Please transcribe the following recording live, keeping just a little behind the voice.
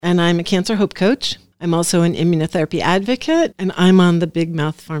and I'm a cancer hope coach. I'm also an immunotherapy advocate, and I'm on the Big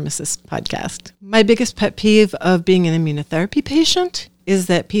Mouth Pharmacist podcast. My biggest pet peeve of being an immunotherapy patient is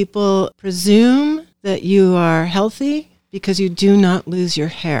that people presume that you are healthy because you do not lose your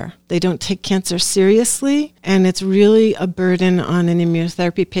hair. They don't take cancer seriously, and it's really a burden on an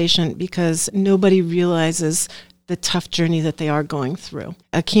immunotherapy patient because nobody realizes the tough journey that they are going through.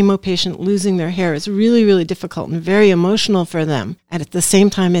 A chemo patient losing their hair is really, really difficult and very emotional for them. And at the same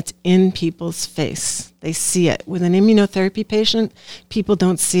time, it's in people's face. They see it. With an immunotherapy patient, people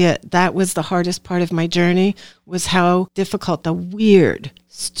don't see it. That was the hardest part of my journey, was how difficult the weird,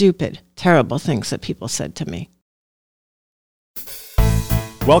 stupid, terrible things that people said to me.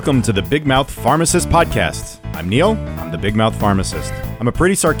 Welcome to the Big Mouth Pharmacist Podcast. I'm Neil. I'm the Big Mouth Pharmacist. I'm a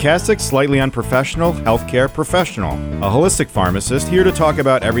pretty sarcastic, slightly unprofessional healthcare professional, a holistic pharmacist here to talk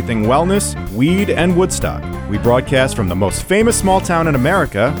about everything wellness, weed, and Woodstock. We broadcast from the most famous small town in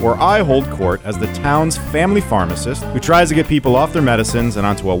America, where I hold court as the town's family pharmacist who tries to get people off their medicines and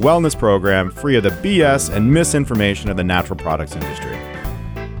onto a wellness program free of the BS and misinformation of the natural products industry.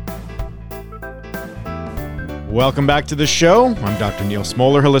 Welcome back to the show. I'm Dr. Neil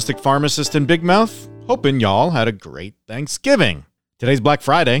Smoller, holistic pharmacist in Big Mouth. Hoping y'all had a great Thanksgiving. Today's Black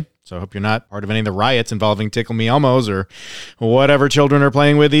Friday, so I hope you're not part of any of the riots involving Tickle Me Elmos or whatever children are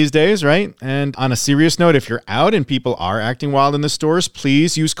playing with these days, right? And on a serious note, if you're out and people are acting wild in the stores,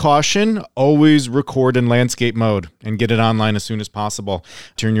 please use caution. Always record in landscape mode and get it online as soon as possible.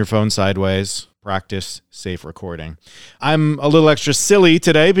 Turn your phone sideways. Practice safe recording. I'm a little extra silly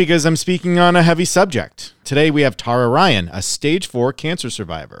today because I'm speaking on a heavy subject. Today we have Tara Ryan, a stage 4 cancer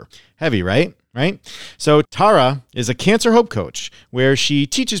survivor. Heavy, right? So Tara is a cancer hope coach where she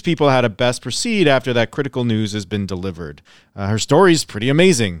teaches people how to best proceed after that critical news has been delivered. Her story is pretty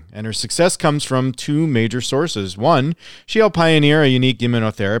amazing, and her success comes from 2 major sources. One, she helped pioneer a unique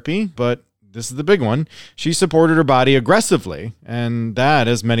immunotherapy, but this is the big one. She supported her body aggressively, and that,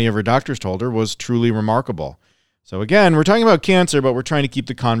 as many of her doctors told her, was truly remarkable. So again, we're talking about cancer, but we're trying to keep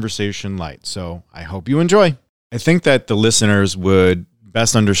the conversation light. So I hope you enjoy. I think that the listeners would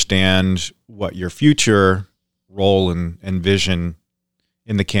best understand what your future role and vision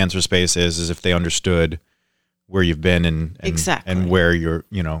in the cancer space is if they understood where you've been and Exactly. And where you're,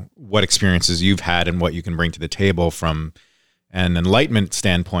 what experiences you've had and what you can bring to the table from an enlightenment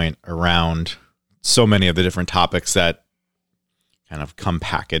standpoint around so many of the different topics that kind of come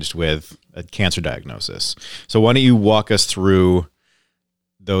packaged with a cancer diagnosis. So why don't you walk us through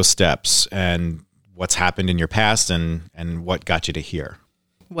those steps and what's happened in your past and what got you to here?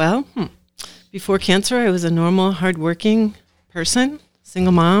 Well, before cancer, I was a normal, hardworking person,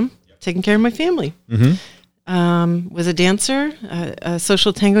 single mom, taking care of my family. Mm-hmm. Was a dancer, a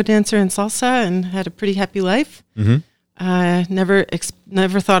social tango dancer and salsa, and had a pretty happy life. Mm-hmm.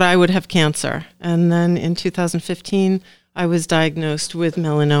 Never thought I would have cancer. And then in 2015, I was diagnosed with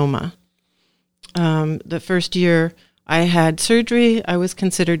melanoma. The first year I had surgery, I was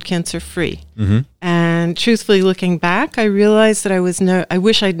considered cancer-free. Mm-hmm. And truthfully, looking back, I realized that I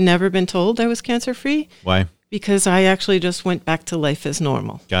wish I'd never been told I was cancer-free. Why? Because I actually just went back to life as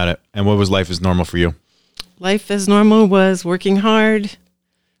normal. Got it. And what was life as normal for you? Life as normal was working hard,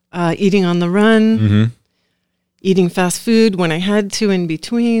 eating on the run, mm-hmm. eating fast food when I had to in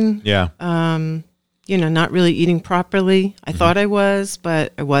between. Yeah. Not really eating properly. I thought I was,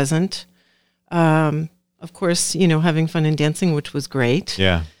 but I wasn't. Of course, having fun and dancing, which was great.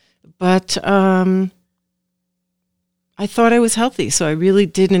 Yeah. But I thought I was healthy, so I really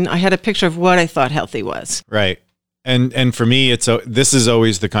didn't. I had a picture of what I thought healthy was. Right. And for me, this is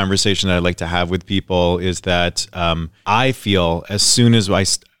always the conversation that I like to have with people is that I feel as soon as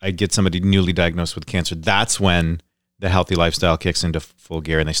I get somebody newly diagnosed with cancer, that's when the healthy lifestyle kicks into full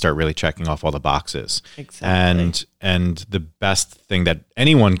gear and they start really checking off all the boxes. Exactly. And the best thing that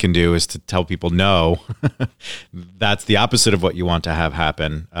anyone can do is to tell people, no, that's the opposite of what you want to have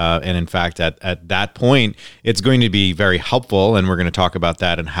happen. And in fact, at that point, it's going to be very helpful. And we're going to talk about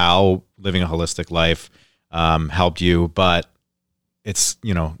that and how living a holistic life helped you. But it's,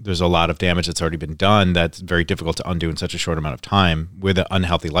 there's a lot of damage that's already been done that's very difficult to undo in such a short amount of time with an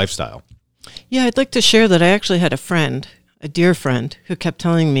unhealthy lifestyle. Yeah, I'd like to share that I actually had a dear friend, who kept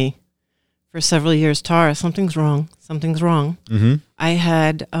telling me for several years, Tara, something's wrong. Mm-hmm. I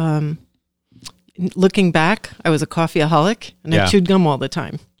had, looking back, I was a coffeeaholic, and I chewed gum all the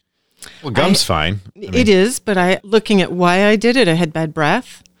time. Well, gum's fine. It is, but looking at why I did it, I had bad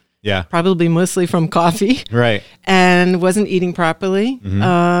breath. Yeah. Probably mostly from coffee. Right. And wasn't eating properly.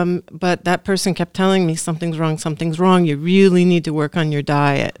 Mm-hmm. But that person kept telling me, something's wrong. You really need to work on your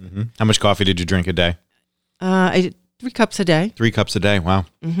diet. Mm-hmm. How much coffee did you drink a day? I 3 cups a day. 3 cups a day. Wow.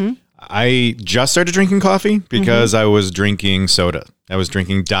 I just started drinking coffee because I was drinking soda. I was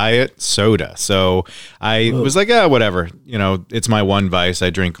drinking diet soda. So I was like, whatever. You know, it's my one vice. I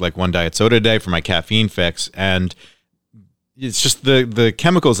drink like 1 diet soda a day for my caffeine fix. And it's just the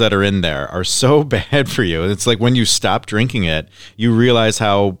chemicals that are in there are so bad for you. It's like when you stop drinking it, you realize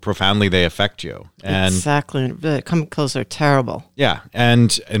how profoundly they affect you. And exactly. The chemicals are terrible. yeah.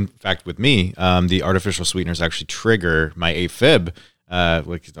 And in fact, with me, the artificial sweeteners actually trigger my AFib,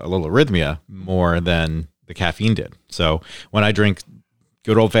 like a little arrhythmia, more than the caffeine did. So when I drink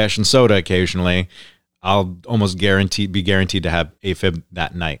good old fashioned soda occasionally, I'll almost be guaranteed to have AFib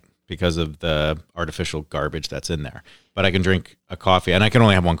that night because of the artificial garbage that's in there. But I can drink a coffee, and I can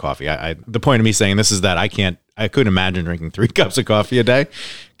only have 1 coffee. The point of me saying this is that I couldn't imagine drinking 3 cups of coffee a day,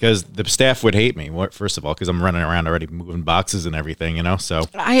 because the staff would hate me. First of all, because I'm running around already moving boxes and everything, you know. So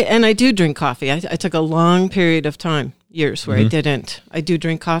I do drink coffee. I took a long period of time, years where I didn't. I do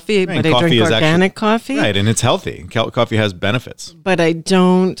drink coffee, right, but I drink organic coffee. Right, and it's healthy. Coffee has benefits. But I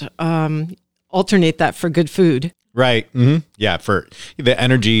don't alternate that for good food. Right. Yeah, for the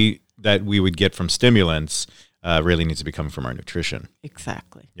energy that we would get from stimulants really needs to be coming from our nutrition.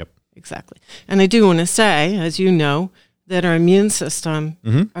 Exactly. Yep. Exactly. And I do want to say, as you know, that our immune system,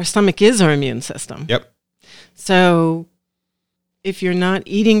 our stomach is our immune system. Yep. So if you're not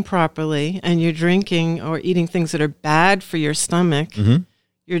eating properly and you're drinking or eating things that are bad for your stomach,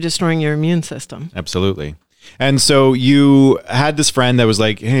 you're destroying your immune system. Absolutely. And so you had this friend that was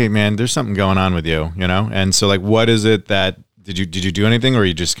like, hey, man, there's something going on with you, you know? And so like, what is it that, did you do anything, or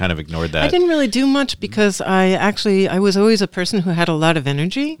you just kind of ignored that? I didn't really do much because I was always a person who had a lot of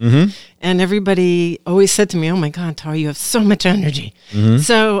energy. And everybody always said to me, oh my God, Tara, you have so much energy.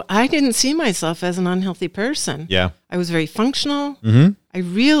 So I didn't see myself as an unhealthy person. Yeah. I was very functional. I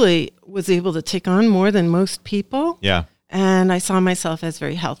really was able to take on more than most people. Yeah. And I saw myself as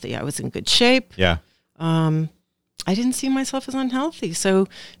very healthy. I was in good shape. Yeah. I didn't see myself as unhealthy. So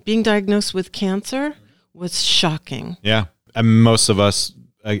being diagnosed with cancer was shocking. Yeah. And most of us,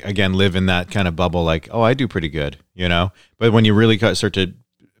 again, live in that kind of bubble like, oh, I do pretty good, you know? But when you really start to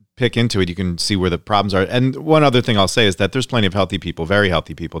pick into it, you can see where the problems are. And one other thing I'll say is that there's plenty of healthy people, very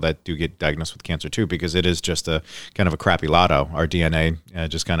healthy people that do get diagnosed with cancer too, because it is just a kind of a crappy lotto. Our DNA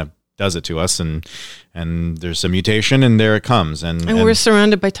just kind of does it to us, and there's a mutation, and there it comes. And we're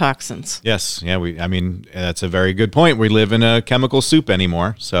surrounded by toxins. Yes. Yeah. I mean, that's a very good point. We live in a chemical soup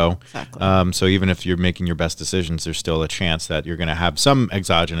anymore. So, exactly. So even if you're making your best decisions, there's still a chance that you're going to have some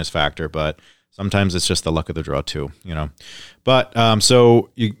exogenous factor, but sometimes it's just the luck of the draw too, you know. But so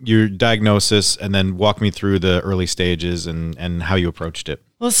your diagnosis, and then walk me through the early stages and how you approached it.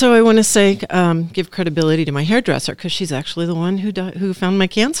 Well, so I want to say, give credibility to my hairdresser, because she's actually the one who found my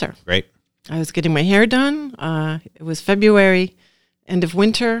cancer. Great. I was getting my hair done. It was February, end of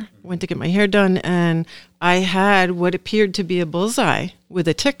winter. Went to get my hair done, and I had what appeared to be a bullseye with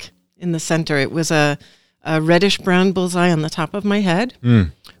a tick in the center. It was a reddish brown bullseye on the top of my head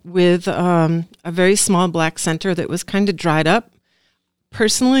with a very small black center that was kind of dried up.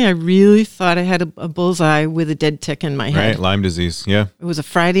 Personally, I really thought I had a bullseye with a dead tick in my head. Right, Lyme disease, yeah. It was a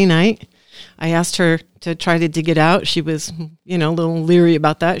Friday night. I asked her to try to dig it out. She was, a little leery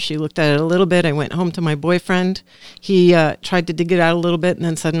about that. She looked at it a little bit. I went home to my boyfriend. He tried to dig it out a little bit and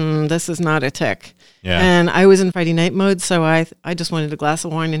then said, this is not a tick. Yeah. And I was in Friday night mode, so I just wanted a glass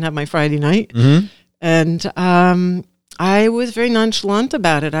of wine and have my Friday night. And I was very nonchalant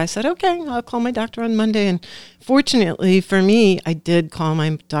about it. I said, okay, I'll call my doctor on Monday. And fortunately for me, I did call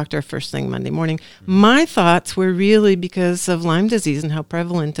my doctor first thing Monday morning. My thoughts were really because of Lyme disease and how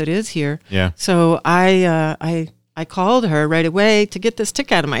prevalent it is here. Yeah. So I called her right away to get this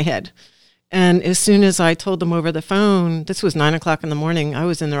tick out of my head. And as soon as I told them over the phone, this was 9 o'clock in the morning, I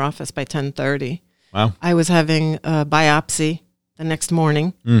was in their office by 10:30. Wow. I was having a biopsy the next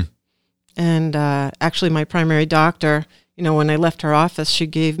morning. And actually, my primary doctor, when I left her office, she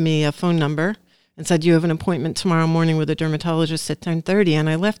gave me a phone number and said, you have an appointment tomorrow morning with a dermatologist at 10:30. And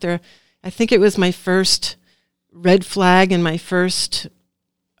I left her. I think it was my first red flag and my first,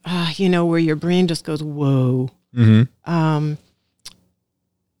 where your brain just goes, whoa. I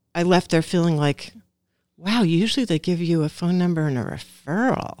left there feeling like, wow, usually they give you a phone number and a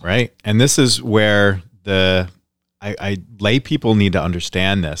referral. Right. And this is where lay people need to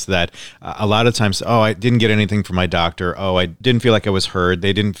understand this, that a lot of times, I didn't get anything from my doctor. I didn't feel like I was heard.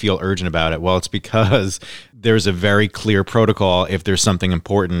 They didn't feel urgent about it. Well, it's because there's a very clear protocol if there's something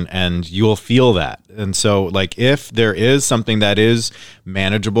important, and you'll feel that. And so like if there is something that is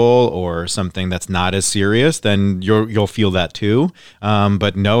manageable or something that's not as serious, then you'll feel that too.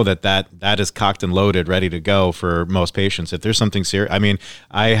 But know that is cocked and loaded, ready to go for most patients. If there's something serious, I mean,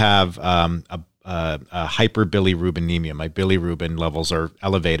 I have hyperbilirubinemia. My bilirubin levels are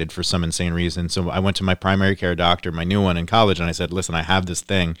elevated for some insane reason. So I went to my primary care doctor, my new one in college, and I said, listen, I have this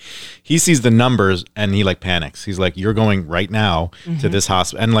thing. He sees the numbers and he like panics. He's like, you're going right now to this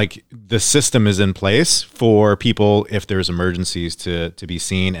hospital. And like the system is in place for people if there's emergencies to be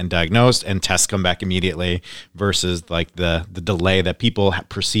seen and diagnosed, and tests come back immediately, versus like the delay that people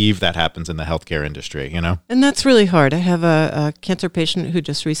perceive that happens in the healthcare industry, you know? And that's really hard. I have a cancer patient who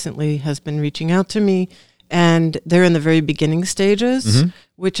just recently has been reaching out to me, and they're in the very beginning stages,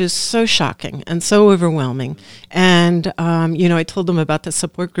 which is so shocking and so overwhelming. And, I told them about the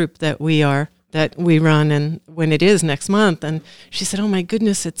support group that we run, and when it is next month. And she said, oh my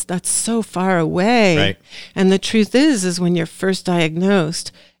goodness, that's so far away. Right. And the truth is when you're first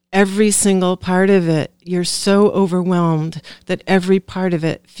diagnosed, every single part of it, you're so overwhelmed that every part of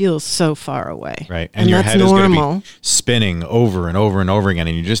it feels so far away. Right. And your that's head normal. is going to be spinning over and over and over again.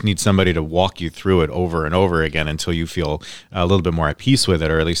 And you just need somebody to walk you through it over and over again until you feel a little bit more at peace with it,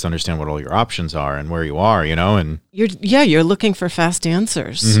 or at least understand what all your options are and where you are, and you're looking for fast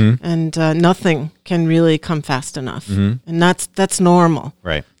answers, and nothing can really come fast enough. And that's normal.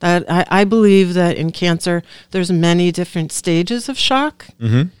 right. That I believe that in cancer, there's many different stages of shock.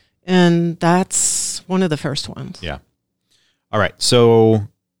 And that's one of the first ones. Yeah. All right. So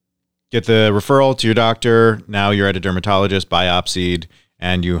get the referral to your doctor. Now you're at a dermatologist, biopsied,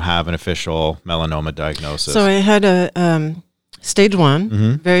 and you have an official melanoma diagnosis. So I had a stage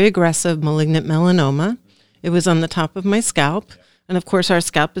 1, very aggressive malignant melanoma. It was on the top of my scalp. And of course, our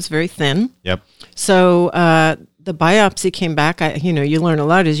scalp is very thin. Yep. So the biopsy came back. You learn a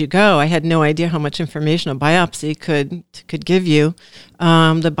lot as you go. I had no idea how much information a biopsy could give you.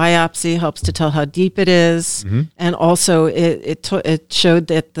 The biopsy helps to tell how deep it is, and also it showed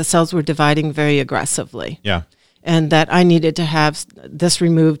that the cells were dividing very aggressively. Yeah. And that I needed to have this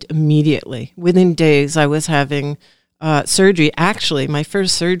removed immediately. Within days, I was having surgery. Actually, my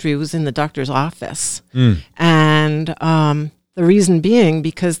first surgery was in the doctor's office, and the reason being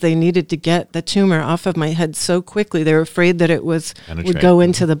because they needed to get the tumor off of my head so quickly. They were afraid that it would go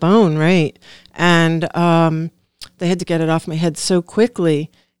into the bone, right? And they had to get it off my head so quickly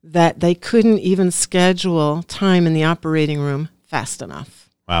that they couldn't even schedule time in the operating room fast enough.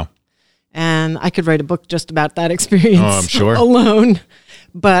 Wow. And I could write a book just about that experience I'm sure. alone.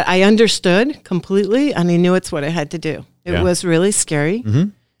 But I understood completely, and I knew it's what I had to do. It was really scary,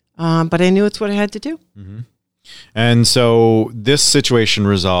 but I knew it's what I had to do. And so this situation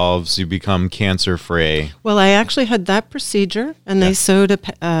resolves, you become cancer-free. Well, I actually had that procedure, and they sewed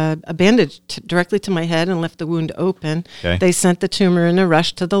a bandage directly to my head and left the wound open. Okay. They sent the tumor in a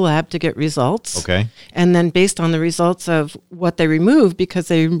rush to the lab to get results. Okay. And then based on the results of what they removed, because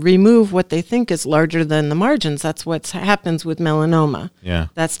they remove what they think is larger than the margins, that's what happens with melanoma. Yeah.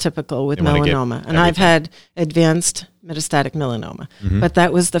 That's typical with They wanna get melanoma. And I've had advanced metastatic melanoma, but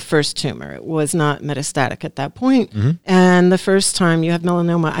that was the first tumor. It was not metastatic at that point. And the first time you have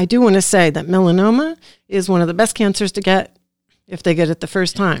melanoma, I do want to say that melanoma is one of the best cancers to get if they get it the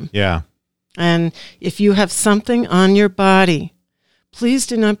first time. Yeah. And if you have something on your body, please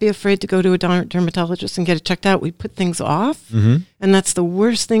do not be afraid to go to a dermatologist and get it checked out. We put things off, and that's the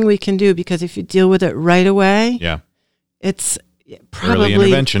worst thing we can do, because if you deal with it right away, it's probably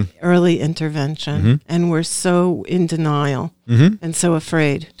early intervention. And we're so in denial and so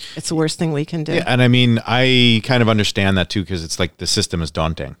afraid. It's the worst thing we can do. Yeah, and I mean, I kind of understand that too, because it's like the system is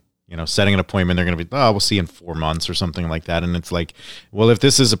daunting. Setting an appointment, they're going to be, we'll see in 4 months or something like that. And it's like, well, if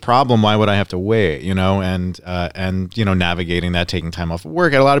this is a problem, why would I have to wait, and navigating that, taking time off of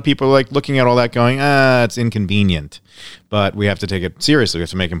work. And a lot of people are like looking at all that going, it's inconvenient, but we have to take it seriously. We have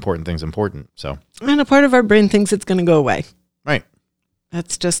to make important things important. So, and a part of our brain thinks it's going to go away. Right.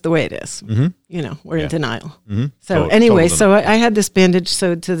 That's just the way it is. We're in denial. So Total I had this bandage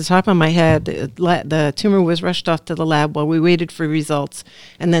sewed to the top of my head. The tumor was rushed off to the lab while we waited for results.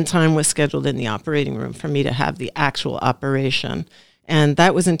 And then time was scheduled in the operating room for me to have the actual operation. And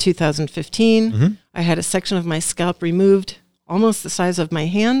that was in 2015. I had a section of my scalp removed, almost the size of my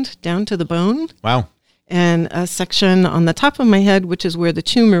hand, down to the bone. Wow. And a section on the top of my head, which is where the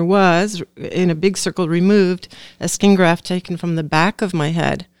tumor was, in a big circle removed, a skin graft taken from the back of my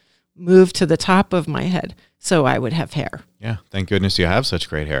head, move to the top of my head so I would have hair. Yeah. Thank goodness you have such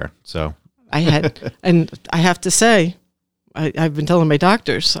great hair. So I had, and I have to say, I've been telling my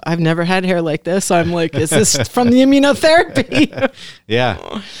doctors, I've never had hair like this. I'm like, is this from the immunotherapy?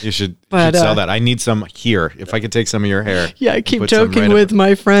 yeah, you should sell that. I need some here. If I could take some of your hair. Yeah, I keep joking with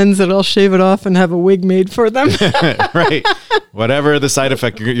my friends that I'll shave it off and have a wig made for them. Right. Whatever the side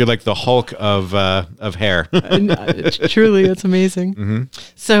effect, you're like the Hulk of hair. Truly, it's amazing. Mm-hmm.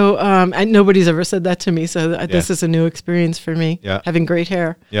 So, and nobody's ever said that to me. So this is a new experience for me, having great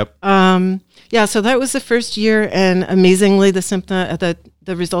hair. Yep. Yeah, so that was the first year, and amazingly, the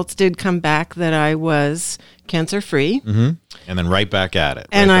results did come back that I was cancer-free. Mm-hmm. And then right back at it.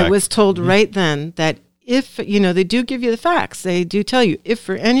 And I was told right then that if, they do give you the facts, they do tell you, if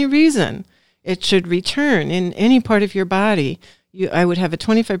for any reason it should return in any part of your body, I would have a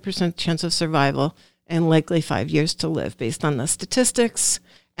 25% chance of survival and likely 5 years to live based on the statistics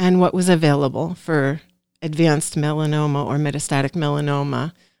and what was available for advanced melanoma or metastatic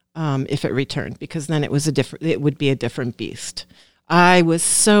melanoma. If it returned, because then it would be a different beast. I was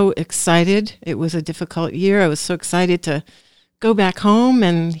so excited. It was a difficult year. I was so excited to go back home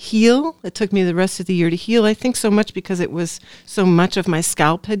and heal. It took me the rest of the year to heal. I think so much because it was so much of my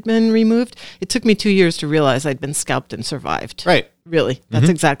scalp had been removed. It took me 2 years to realize I'd been scalped and survived. Right. Really. That's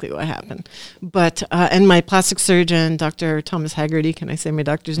exactly what happened. But, and my plastic surgeon, Dr. Thomas Haggerty, can I say my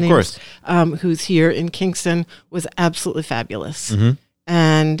doctor's name? Of course. Who's here in Kingston, was absolutely fabulous. Mm-hmm.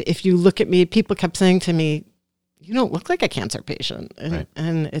 And if you look at me, people kept saying to me, you don't look like a cancer patient.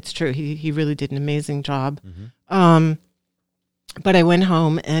 And it's true. He really did an amazing job. Mm-hmm. But I went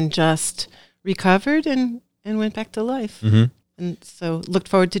home and just recovered and went back to life. Mm-hmm. And so looked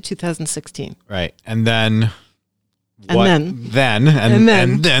forward to 2016. Right. And then... Then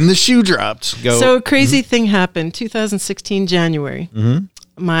the shoe dropped. So a crazy thing happened. 2016 January.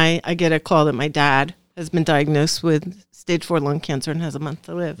 Mm-hmm. I get a call that my dad has been diagnosed with stage 4 lung cancer and has a month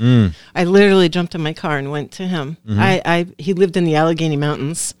to live. I literally jumped in my car and went to him. Mm-hmm. He lived in the Allegheny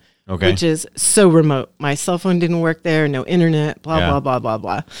Mountains, which is so remote. My cell phone didn't work there, no internet, blah, blah, blah,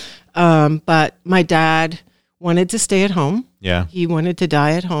 blah. But my dad wanted to stay at home. Yeah. He wanted to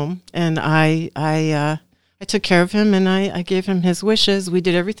die at home. And I took care of him and I gave him his wishes. We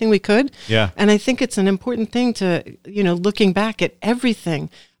did everything we could. Yeah. And I think it's an important thing to, looking back at everything,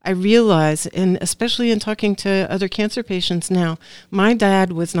 I realize, and especially in talking to other cancer patients now, my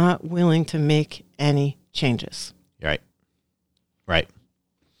dad was not willing to make any changes. Right. Right.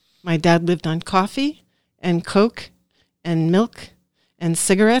 My dad lived on coffee and Coke and milk and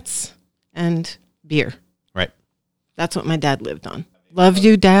cigarettes and beer. Right. That's what my dad lived on. Love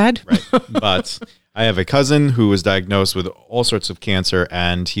you, Dad. Right. But I have a cousin who was diagnosed with all sorts of cancer,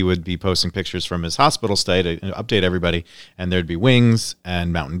 and he would be posting pictures from his hospital stay to update everybody, and there'd be wings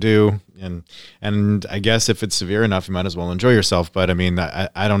and Mountain Dew, and I guess if it's severe enough, you might as well enjoy yourself. But I mean,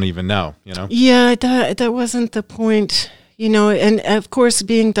 I don't even know, Yeah, that wasn't the point, and of course,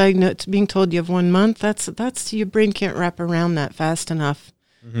 being diagnosed, being told you have 1 month, that's your brain can't wrap around that fast enough.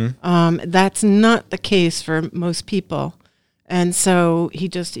 Mm-hmm. That's not the case for most people. And so he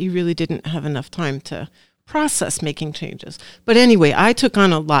really didn't have enough time to process making changes. But anyway, I took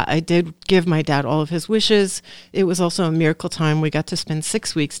on a lot. I did give my dad all of his wishes. It was also a miracle time. We got to spend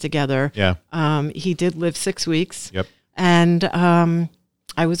 6 weeks together. Yeah. He did live 6 weeks. Yep. And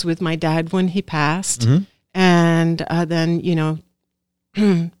I was with my dad when he passed. Mm-hmm. And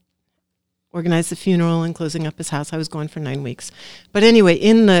then, organized the funeral and closing up his house. I was gone for 9 weeks. But anyway,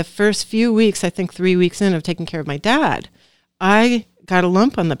 in the first few weeks, I think 3 weeks in of taking care of my dad, I got a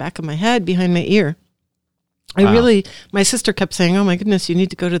lump on the back of my head behind my ear. My sister kept saying, oh my goodness, you need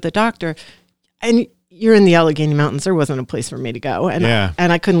to go to the doctor. And you're in the Allegheny Mountains. There wasn't a place for me to go. And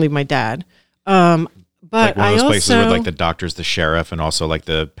I couldn't leave my dad. But like one of those places with like the doctors, the sheriff, and also like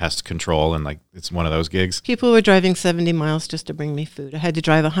the pest control, and like it's one of those gigs. People were driving 70 miles just to bring me food. I had to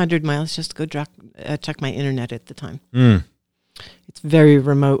drive 100 miles just to go check my internet at the time. It's very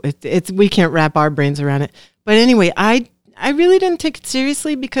remote. We can't wrap our brains around it. But anyway, I really didn't take it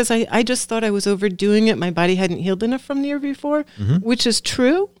seriously because I just thought I was overdoing it. My body hadn't healed enough from the year before, which is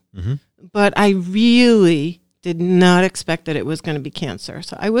true. Mm-hmm. But I really did not expect that it was going to be cancer.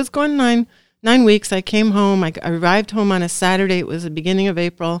 So I was gone nine weeks. I came home. I arrived home on a Saturday. It was the beginning of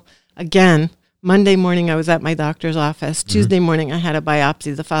April. Again, Monday morning, I was at my doctor's office. Tuesday morning, I had a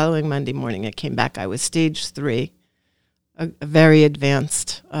biopsy. The following Monday morning, it came back. I was stage 3, a very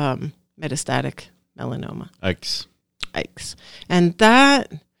advanced metastatic melanoma. Yikes. And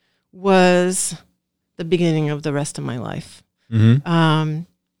that was the beginning of the rest of my life. Mm-hmm.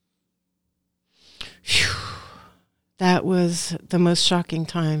 that was the most shocking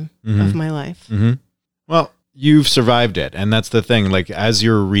time of my life. Mm-hmm. Well, you've survived it. And that's the thing. Like, as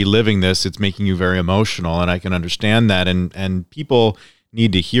you're reliving this, it's making you very emotional. And I can understand that. And people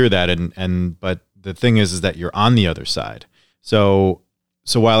need to hear that. But the thing is that you're on the other side. So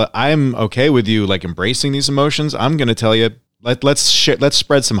while I'm okay with you like embracing these emotions, I'm going to tell you, let's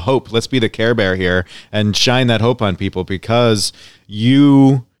spread some hope. Let's be the Care Bear here and shine that hope on people, because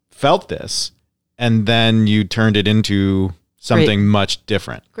you felt this and then you turned it into something much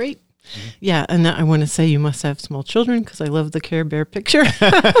different. Great. Yeah. And I want to say you must have small children, because I love the Care Bear picture.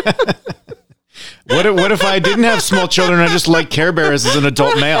 What if I didn't have small children? I just like Care Bears as an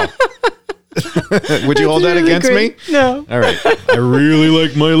adult male. Would you hold that really against me? No. All right. I really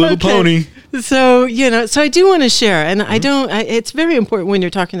like My Little Pony. So, so I do want to share, and it's very important when you're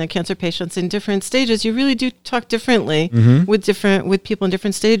talking to cancer patients in different stages. You really do talk differently with people in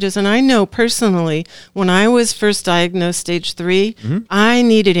different stages. And I know personally, when I was first diagnosed stage 3, I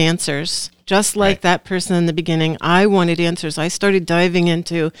needed answers. Just like that person in the beginning, I wanted answers. I started diving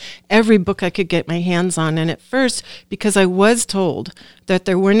into every book I could get my hands on. And at first, because I was told that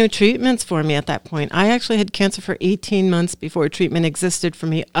there were no treatments for me at that point, I actually had cancer for 18 months before treatment existed for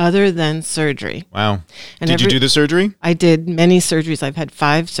me other than surgery. Wow. And did you do the surgery? I did many surgeries. I've had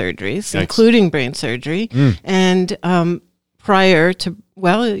 5 surgeries, including brain surgery. And prior to,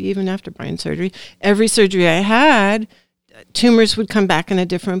 even after brain surgery, every surgery I had, tumors would come back in a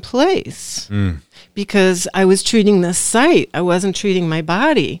different place because I was treating the site. I wasn't treating my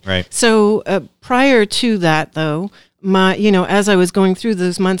body. Right. So prior to that, though, as I was going through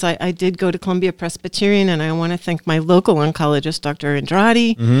those months, I did go to Columbia Presbyterian, and I want to thank my local oncologist, Dr.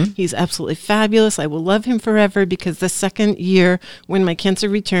 Andrade. He's absolutely fabulous. I will love him forever, because the second year when my cancer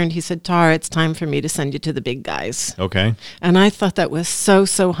returned, he said, Tara, it's time for me to send you to the big guys. Okay. And I thought that was so,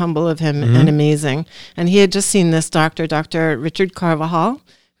 so humble of him and amazing. And he had just seen this doctor, Dr. Richard Carvajal,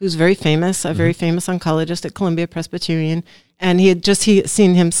 who's very famous, a very famous oncologist at Columbia Presbyterian. And he had just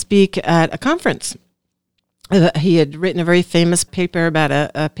seen him speak at a conference. He had written a very famous paper about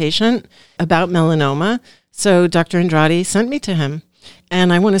a patient about melanoma. So Dr. Andrade sent me to him.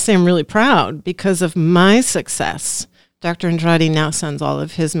 And I want to say I'm really proud, because of my success. Dr. Andrade now sends all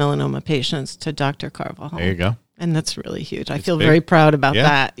of his melanoma patients to Dr. Carvajal. There you go. And that's really huge. I feel very proud about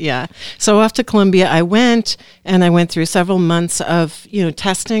that. Yeah. So off to Columbia I went, and I went through several months of,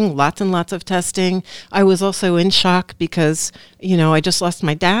 testing, lots and lots of testing. I was also in shock because, I just lost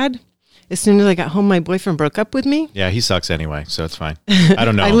my dad. As soon as I got home, my boyfriend broke up with me. Yeah, he sucks anyway, so it's fine. I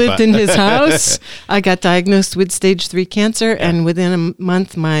don't know. I lived in his house. I got diagnosed with stage 3 cancer, and within a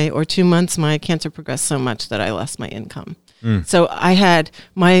month, 2 months, my cancer progressed so much that I lost my income. So I had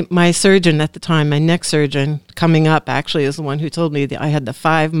my surgeon at the time, my neck surgeon, coming up actually is the one who told me that I had the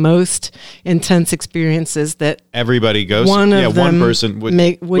 5 most intense experiences that everybody goes. One person would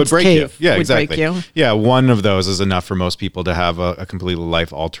break you. Yeah, exactly. Break you. Yeah, one of those is enough for most people to have a completely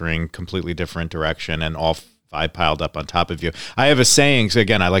life-altering, completely different direction, and all 5 piled up on top of you. I have a saying. So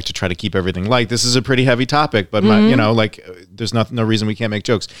again, I like to try to keep everything light. This is a pretty heavy topic, but there's no reason we can't make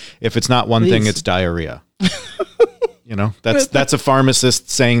jokes. If it's not one thing, it's diarrhea. That's a pharmacist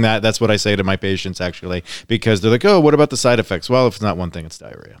saying that. That's what I say to my patients, actually, because they're like, "Oh, what about the side effects?" Well, if it's not one thing, it's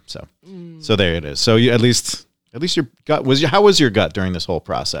diarrhea. So there it is. So you, at least your gut how was your gut during this whole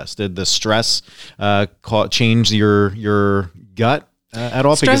process? Did the stress change your gut at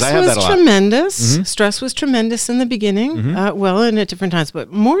all? Stress because I have that a lot. Tremendous. Stress was tremendous in the beginning. And at different times,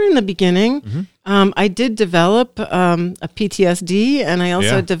 but more in the beginning. I did develop a PTSD, and I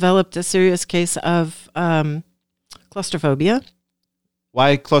also developed a serious case of claustrophobia.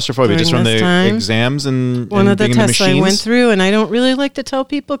 Why claustrophobia? Just from the exams and one of the tests I went through, and I don't really like to tell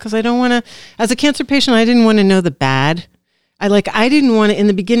people because I don't want to. As a cancer patient, I didn't want to know the bad. I didn't want to. In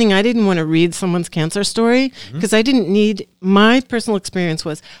the beginning, I didn't want to read someone's cancer story because I didn't need. My personal experience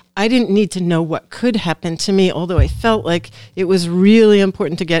was I didn't need to know what could happen to me. Although I felt like it was really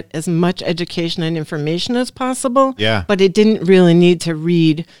important to get as much education and information as possible. Yeah. But it didn't really need to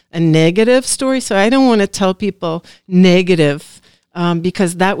read a negative story. So I don't want to tell people negative.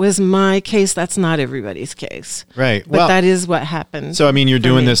 Because that was my case. That's not everybody's case. Right. But that is what happened. So, I mean, you're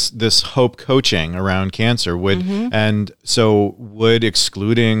doing this hope coaching around cancer. Would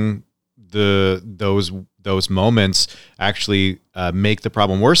excluding those moments actually make the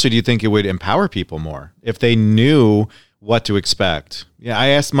problem worse? Or do you think it would empower people more if they knew what to expect? Yeah, I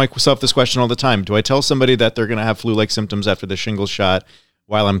ask myself this question all the time. Do I tell somebody that they're going to have flu-like symptoms after the shingles shot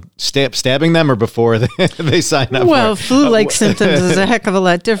while I'm stabbing them, or before they sign up? Well, flu-like symptoms is a heck of a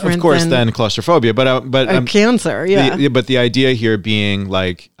lot different, of course, than claustrophobia. But cancer, yeah. But the idea here being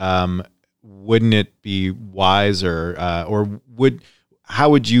like, wouldn't it be wiser, how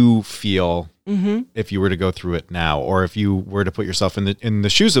would you feel if you were to go through it now, or if you were to put yourself in the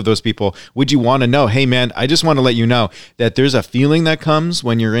shoes of those people? Would you want to know, hey man, I just want to let you know that there's a feeling that comes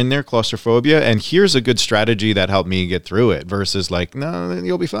when you're in there, claustrophobia, and here's a good strategy that helped me get through it, versus like, no,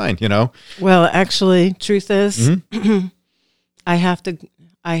 you'll be fine, Well, actually, truth is, I have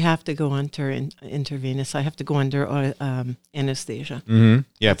to go under intravenous. I have to go under anesthesia. Yeah,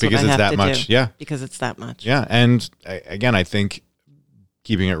 That's because it's that much. Yeah, because it's that much. Yeah, and again, I think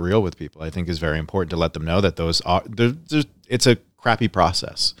keeping it real with people, I think, is very important, to let them know that those are it's a crappy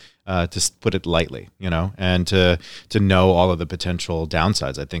process, to put it lightly, and to know all of the potential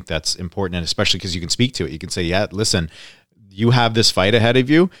downsides. I think that's important, and especially because you can speak to it. You can say, yeah, listen, you have this fight ahead of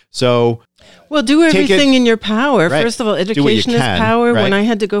you, so do everything in your power. Right. First of all, education is power. Right. When I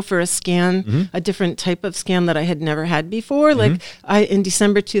had to go for a scan, a different type of scan that I had never had before, in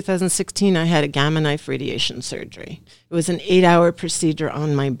December 2016, I had a gamma knife radiation surgery. It was an 8-hour procedure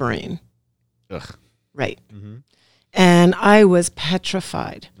on my brain. Ugh. Right. And I was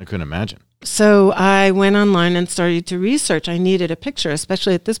petrified. I couldn't imagine. So I went online and started to research. I needed a picture,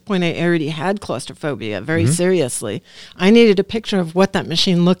 especially at this point, I already had claustrophobia very seriously. I needed a picture of what that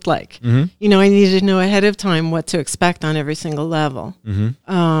machine looked like. I needed to know ahead of time what to expect on every single level.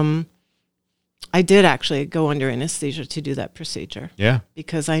 I did actually go under anesthesia to do that procedure. Yeah.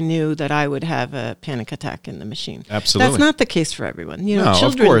 Because I knew that I would have a panic attack in the machine. Absolutely. That's not the case for everyone. No,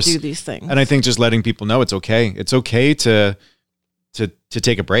 children of course. do these things. And I think just letting people know it's okay. It's okay to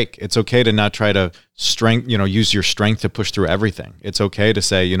take a break. It's okay to not try to use your strength to push through everything. It's okay to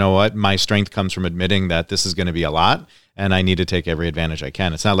say, you know what, my strength comes from admitting that this is going to be a lot and I need to take every advantage I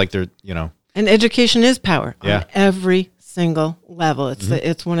can. It's not like And education is power Yeah. on every single level.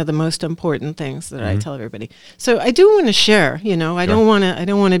 It's one of the most important things that I tell everybody. So I do want to share, I don't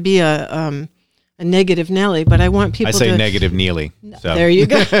want to be a negative Nelly, but I want people I say negative Neely. So. There you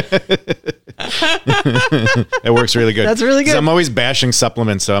go. It works really good. That's really good. I'm always bashing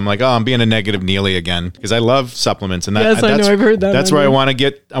supplements, so I'm like, I'm being a negative Neely again, because I love supplements, and Yes, I know, I've heard that. That's where I want to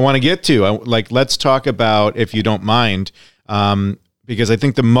get to. Let's talk about, if you don't mind, because I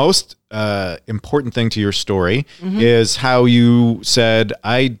think the most important thing to your story is how you said,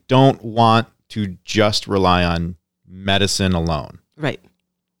 I don't want to just rely on medicine alone. Right.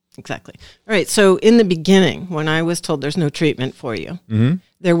 Exactly. All right. So in the beginning, when I was told there's no treatment for you,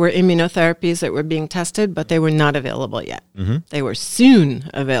 there were immunotherapies that were being tested, but they were not available yet. They were soon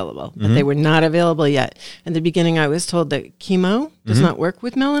available, but they were not available yet. In the beginning, I was told that chemo does not work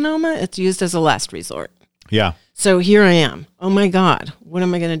with melanoma. It's used as a last resort. Yeah. So here I am. Oh my God, what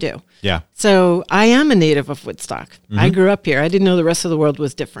am I going to do? Yeah. So I am a native of Woodstock. I grew up here. I didn't know the rest of the world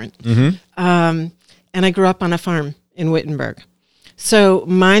was different. And I grew up on a farm in Wittenberg. So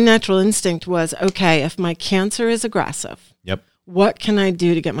my natural instinct was, okay, if my cancer is aggressive, what can I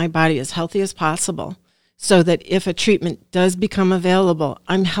do to get my body as healthy as possible so that if a treatment does become available,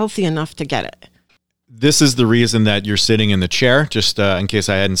 I'm healthy enough to get it? This is the reason that you're sitting in the chair, just in case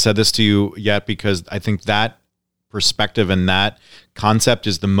I hadn't said this to you yet, because I think that perspective and that concept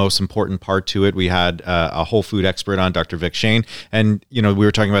is the most important part to it. We had a whole food expert on, Dr. Vic Shane, and we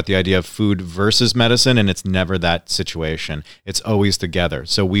were talking about the idea of food versus medicine, and it's never that situation. It's always together.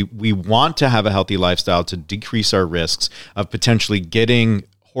 So we want to have a healthy lifestyle to decrease our risks of potentially getting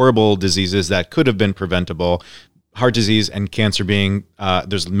horrible diseases that could have been preventable. Heart disease and cancer being,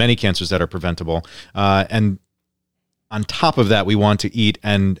 there's many cancers that are preventable. And on top of that, we want to eat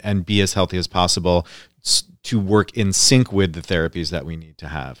and be as healthy as possible to work in sync with the therapies that we need to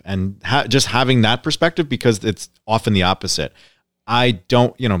have. And just having that perspective, because it's often the opposite. I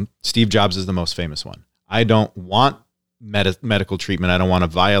don't, Steve Jobs is the most famous one. I don't want medical treatment. I don't want to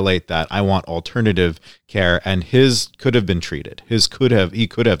violate that. I want alternative care. And his could have been treated. He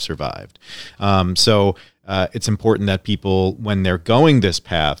could have survived. So it's important that people, when they're going this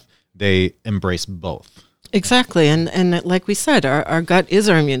path, they embrace both. Exactly. And like we said, our gut is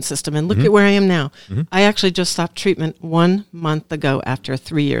our immune system. And look at where I am now. I actually just stopped treatment 1 month ago after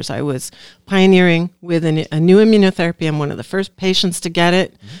 3 years. I was pioneering with a new immunotherapy. I'm one of the first patients to get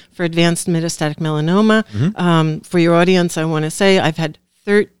it for advanced metastatic melanoma. For your audience, I want to say I've had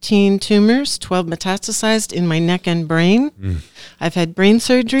 13 tumors, 12 metastasized in my neck and brain. I've had brain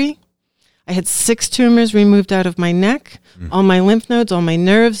surgery. I had 6 tumors removed out of my neck, all my lymph nodes, all my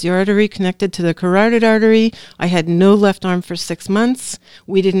nerves, the artery connected to the carotid artery. I had no left arm for 6 months.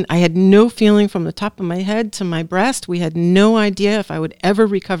 I had no feeling from the top of my head to my breast. We had no idea if I would ever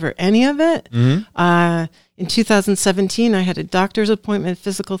recover any of it. In 2017, I had a doctor's appointment,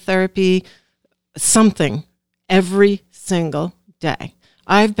 physical therapy, something every single day.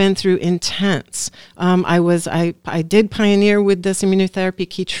 I've been through intense. I did pioneer with this immunotherapy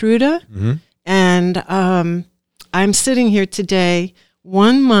Keytruda, and I'm sitting here today.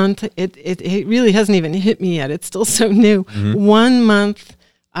 1 month, it really hasn't even hit me yet. It's still so new. 1 month,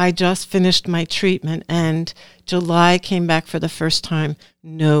 I just finished my treatment, and July came back for the first time,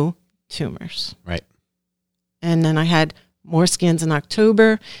 no tumors. Right. And then I had more scans in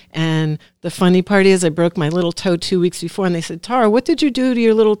October, and the funny part is I broke my little toe 2 weeks before, and they said, Tara, what did you do to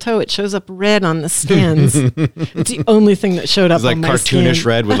your little toe? It shows up red on the scans. It's the only thing that showed up It's like on my cartoonish skin.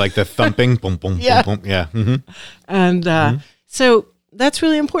 red with like the thumping, boom, boom, Yeah. boom, boom. Yeah. And so that's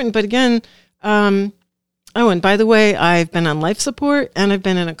really important. But again, and by the way, I've been on life support and I've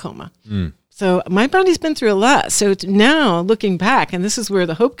been in a coma. So my body's been through a lot. So now looking back, and this is where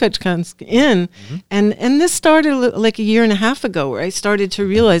the Hope Coach comes in, and this started like a year and a half ago, where I started to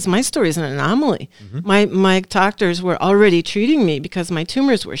realize my story is an anomaly. My doctors were already treating me because my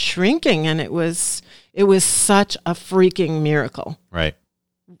tumors were shrinking, and it was such a freaking miracle. Right.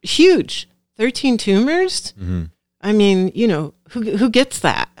 Huge. 13 tumors? I mean, who gets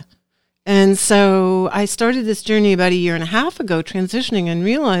that? And so I started this journey about a year and a half ago, transitioning and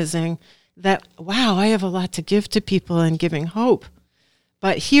realizing that, wow, I have a lot to give to people and giving hope.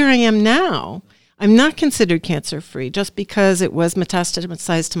 But here I am now. I'm not considered cancer-free just because it was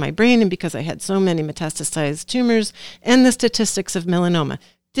metastasized to my brain and because I had so many metastasized tumors and the statistics of melanoma.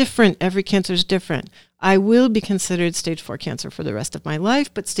 Different. Every cancer is different. I will be considered stage 4 cancer for the rest of my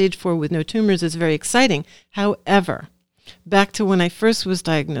life, but stage 4 with no tumors is very exciting. However, back to when I first was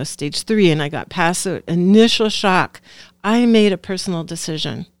diagnosed, stage 3, and I got past the initial shock, I made a personal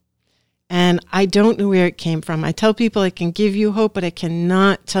decision. And I don't know where it came from. I tell people I can give you hope, but I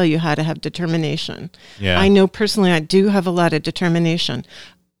cannot tell you how to have determination. Yeah. I know personally I do have a lot of determination.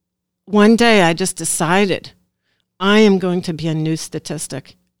 One day I just decided I am going to be a new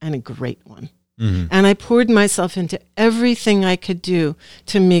statistic, and a great one. And I poured myself into everything I could do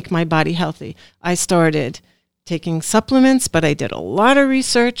to make my body healthy. I started taking supplements, but I did a lot of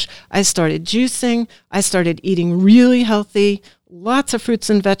research. I started juicing. I started eating really healthy, lots of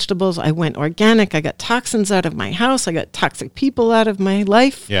fruits and vegetables. I went organic. I got toxins out of my house. I got toxic people out of my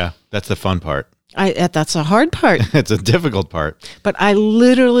life. Yeah. That's the fun part. That's a hard part. It's a difficult part. But I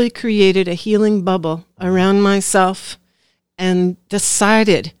literally created a healing bubble around myself and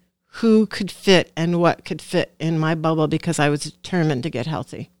decided who could fit and what could fit in my bubble because I was determined to get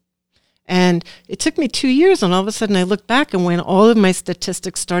healthy. And it took me 2 years, and all of a sudden I looked back, and when all of my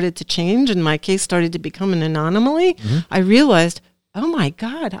statistics started to change and my case started to become an anomaly, I realized, oh my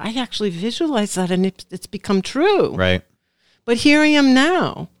God, I actually visualized that, and it's become true. Right. But here I am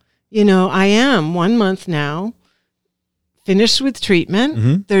now. I am 1 month now, finished with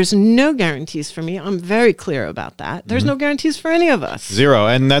treatment. There's no guarantees for me. I'm very clear about that. There's no guarantees for any of us. Zero.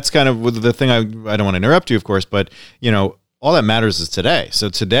 And that's kind of the thing. I don't want to interrupt you, of course, but, all that matters is today. So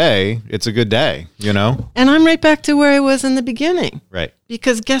today, it's a good day, And I'm right back to where I was in the beginning. Right.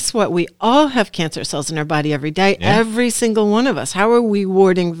 Because guess what? We all have cancer cells in our body every day. Yeah. Every single one of us. How are we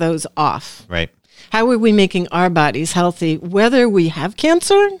warding those off? Right. How are we making our bodies healthy, whether we have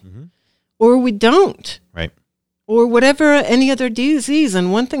cancer or we don't? Right. Or whatever, any other disease.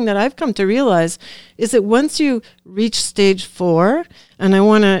 And one thing that I've come to realize is that once you reach stage 4, and I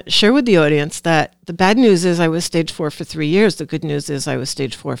want to share with the audience that the bad news is I was stage 4 for 3 years. The good news is I was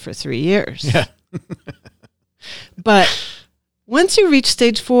stage 4 for 3 years. Yeah. But once you reach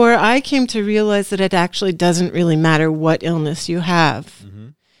stage 4, I came to realize that it actually doesn't really matter what illness you have.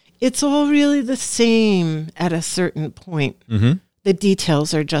 It's all really the same at a certain point. The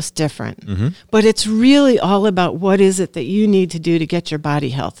details are just different. But it's really all about what is it that you need to do to get your body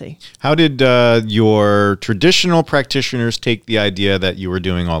healthy. How did your traditional practitioners take the idea that you were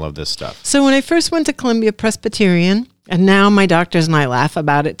doing all of this stuff? So when I first went to Columbia Presbyterian, and now my doctors and I laugh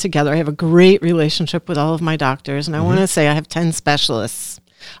about it together. I have a great relationship with all of my doctors, and I want to say I have 10 specialists.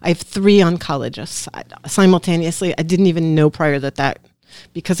 I have 3 oncologists simultaneously. I didn't even know prior that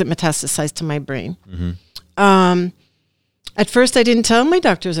because it metastasized to my brain. At first, I didn't tell my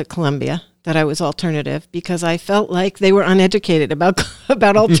doctors at Columbia that I was alternative because I felt like they were uneducated about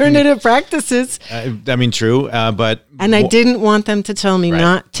alternative practices. True, but... And I didn't want them to tell me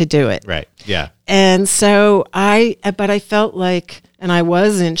not to do it. Right, yeah. And so I felt like, and I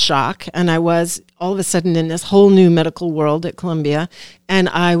was in shock, and I was all of a sudden in this whole new medical world at Columbia, and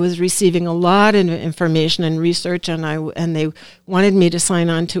I was receiving a lot of information and research, and they wanted me to sign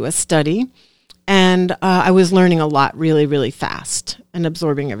on to a study. And I was learning a lot really, really fast and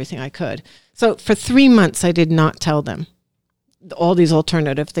absorbing everything I could. So for 3 months, I did not tell them all these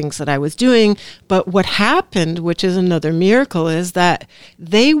alternative things that I was doing. But what happened, which is another miracle, is that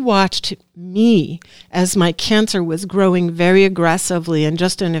they watched me as my cancer was growing very aggressively. And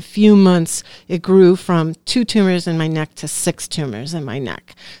just in a few months, it grew from 2 tumors in my neck to 6 tumors in my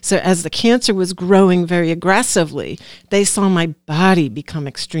neck. So as the cancer was growing very aggressively, they saw my body become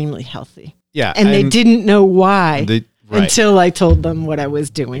extremely healthy. Yeah. And they didn't know why. Right. Until I told them what I was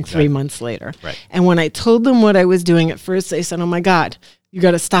doing 3 months later. Right. And when I told them what I was doing, at first they said, "Oh my God, you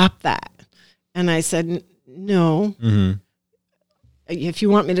got to stop that." And I said, "No. Mm-hmm. If you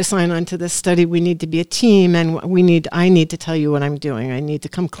want me to sign on to this study, we need to be a team, and I need to tell you what I'm doing. I need to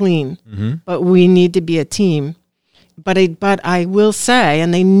come clean, but we need to be a team." But I will say,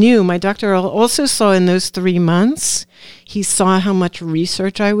 and they knew, my doctor also saw in those 3 months, he saw how much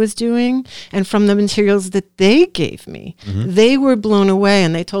research I was doing. And from the materials that they gave me, they were blown away.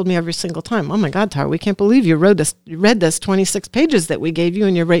 And they told me every single time, "Oh my God, Tara, we can't believe you read this 26 pages that we gave you,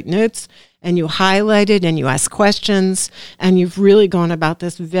 and you write notes and you highlighted and you ask questions, and you've really gone about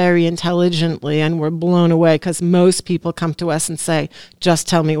this very intelligently, and we're blown away," because most people come to us and say, "Just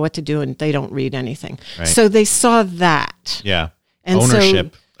tell me what to do," and they don't read anything. Right. So they saw that. Yeah. And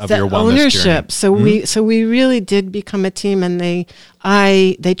ownership of your wellness journey. So we really did become a team, and they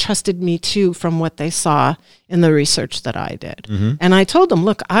trusted me too from what they saw in the research that I did. And I told them,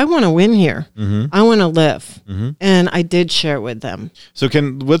 "Look, I want to win here. I want to live." And I did share with them. So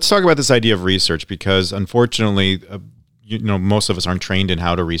let's talk about this idea of research, because unfortunately, most of us aren't trained in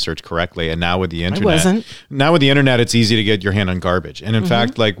how to research correctly. And now with the internet, it's easy to get your hand on garbage. And in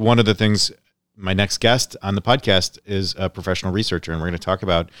fact, like, one of the things, my next guest on the podcast is a professional researcher, and we're going to talk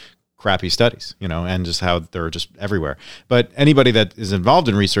about crappy studies, and just how they're just everywhere. But anybody that is involved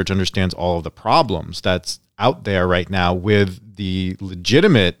in research understands all of the problems that's out there right now with the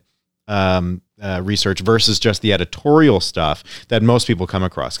legitimate research versus just the editorial stuff that most people come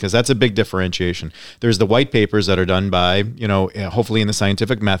across, because that's a big differentiation. There's the white papers that are done by, hopefully in the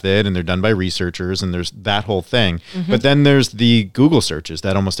scientific method, and they're done by researchers, and there's that whole thing. But then there's the Google searches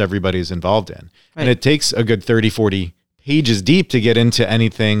that almost everybody is involved in. Right. And it takes a good 30, 40 pages deep to get into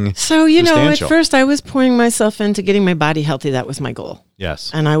anything. So, at first I was pouring myself into getting my body healthy. That was my goal. Yes.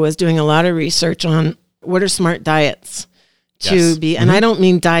 And I was doing a lot of research on what are smart diets to be, and I don't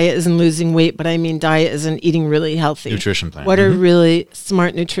mean diet as in losing weight, but I mean diet as in eating really healthy. Nutrition plan. What are really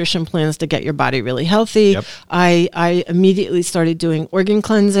smart nutrition plans to get your body really healthy? Yep. I immediately started doing organ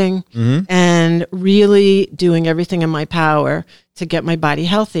cleansing and really doing everything in my power to get my body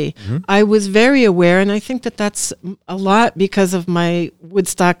healthy. I was very aware, and I think that that's a lot because of my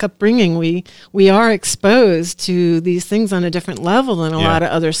Woodstock upbringing. We are exposed to these things on a different level than a lot of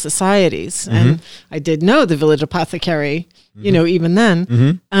other societies. And I did know the village apothecary, even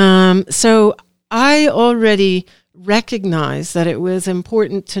then. So I already recognized that it was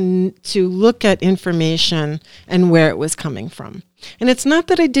important to look at information and where it was coming from. And it's not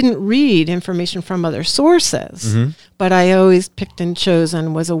that I didn't read information from other sources, but I always picked and chose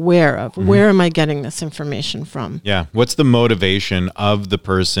and was aware of where am I getting this information from. Yeah. What's the motivation of the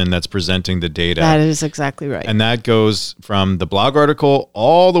person that's presenting the data? That is exactly right. And that goes from the blog article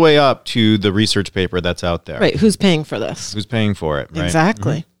all the way up to the research paper that's out there. Right. Who's paying for this? Who's paying for it? Right?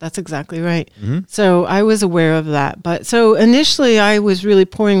 Exactly. That's exactly right. So I was aware of that. But so initially I was really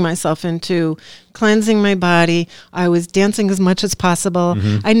pouring myself into cleansing my body. I was dancing as much as possible.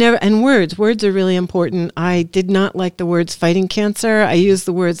 And words are really important. I did not like the words fighting cancer. I used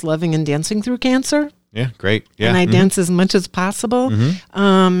the words loving and dancing through cancer. Yeah, great. Yeah. And I dance as much as possible.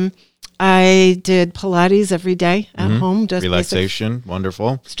 I did Pilates every day at home. Just relaxation,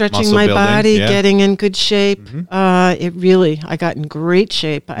 wonderful. Stretching Muscle my building, body, getting in good shape. I got in great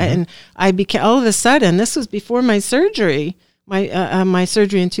shape. And I became, all of a sudden, this was before my surgery. My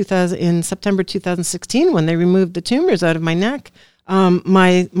surgery in September 2016, when they removed the tumors out of my neck,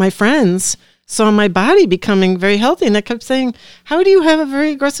 my friends saw my body becoming very healthy, and I kept saying, "How do you have a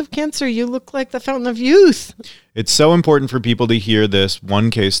very aggressive cancer? You look like the fountain of youth." It's so important for people to hear this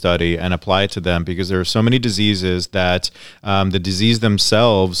one case study and apply it to them, because there are so many diseases that the disease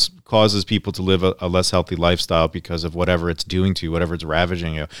themselves causes people to live a less healthy lifestyle because of whatever it's doing to you, whatever it's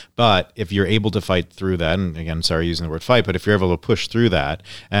ravaging you. But if you're able to fight through that, and again, sorry using the word fight, but if you're able to push through that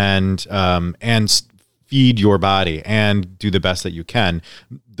and feed your body and do the best that you can,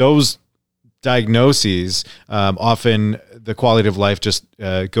 those diagnoses, often the quality of life just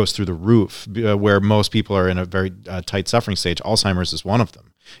goes through the roof, where most people are in a very tight suffering stage. Alzheimer's is one of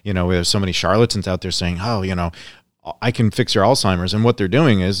them. There's so many charlatans out there saying, "Oh, I can fix your Alzheimer's," and what they're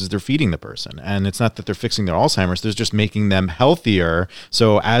doing is they're feeding the person. And it's not that they're fixing their Alzheimer's, they're just making them healthier.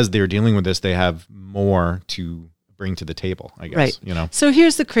 So as they're dealing with this, they have more to bring to the table, I guess, Right. you know? So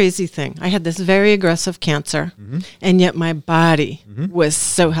here's the crazy thing. I had this very aggressive cancer, and yet my body was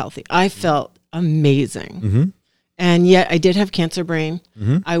so healthy. I felt amazing. And yet I did have cancer brain.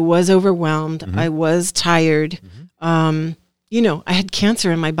 I was overwhelmed. I was tired. You know, I had cancer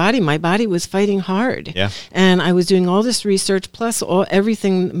in my body. My body was fighting hard. Yeah. And I was doing all this research, plus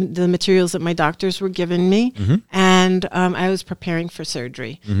everything, the materials that my doctors were giving me. And I was preparing for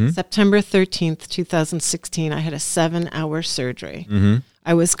surgery. September 13th, 2016, I had a 7-hour surgery.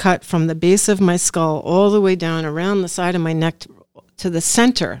 I was cut from the base of my skull all the way down around the side of my neck to the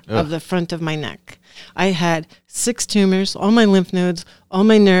center of the front of my neck. I had 6 tumors, all my lymph nodes, all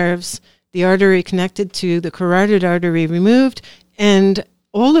my nerves, the artery connected to the carotid artery removed, and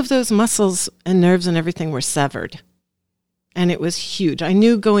all of those muscles and nerves and everything were severed. And it was huge. I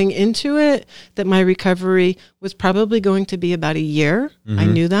knew going into it that my recovery was probably going to be about a year. I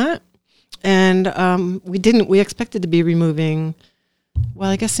knew that. And we expected to be removing,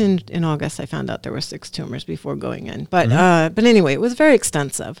 well, I guess in August I found out there were 6 tumors before going in. But anyway, it was very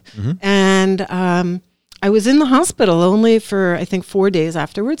extensive. And I was in the hospital only for, I think, 4 days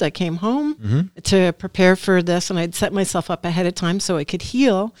afterwards. I came home to prepare for this, and I'd set myself up ahead of time so I could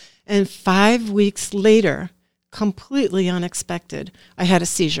heal. And 5 weeks later, completely unexpected, I had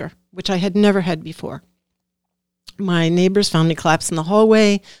a seizure, which I had never had before. My neighbors found me collapsed in the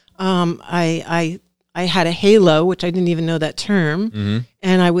hallway. I had a halo, which I didn't even know that term,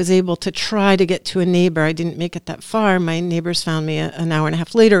 and I was able to try to get to a neighbor. I didn't make it that far. My neighbors found me an hour and a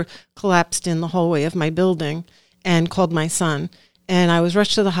half later, collapsed in the hallway of my building, and called my son. And I was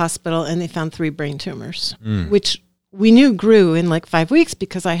rushed to the hospital, and they found 3 brain tumors, which we knew grew in like 5 weeks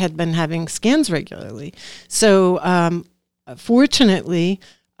because I had been having scans regularly. So fortunately,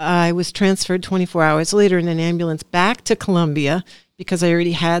 I was transferred 24 hours later in an ambulance back to Columbia, because I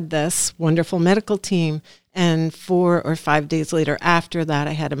already had this wonderful medical team, and 4 or 5 days later after that,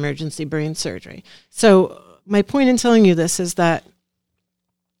 I had emergency brain surgery. So my point in telling you this is that,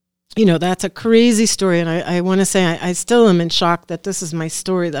 you know, that's a crazy story, and I want to say I still am in shock that this is my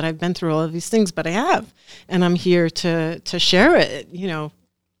story, that I've been through all of these things, but I have, and I'm here to share it, you know,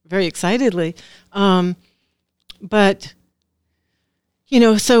 very excitedly. But, you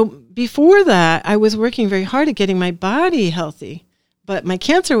know, so before that, I was working very hard at getting my body healthy. But my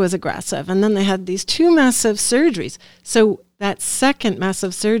cancer was aggressive, and then they had these 2 massive surgeries. So that second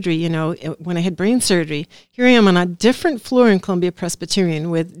massive surgery, you know, when I had brain surgery, here I am on a different floor in Columbia Presbyterian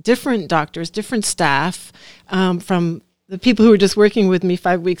with different doctors, different staff from the people who were just working with me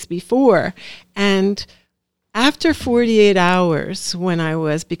 5 weeks before. And after 48 hours,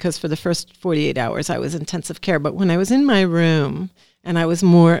 because for the first 48 hours I was intensive care, but when I was in my room and I was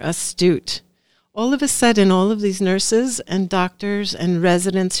more astute, all of a sudden, all of these nurses and doctors and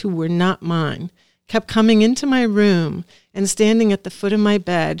residents who were not mine kept coming into my room and standing at the foot of my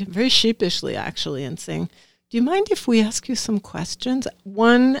bed, very sheepishly actually, and saying, "Do you mind if we ask you some questions?"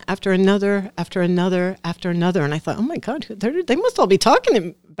 One after another, after another, after another. And I thought, oh my God, they must all be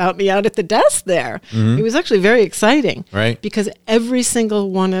talking about me out at the desk there. It was actually very exciting. Right. Because every single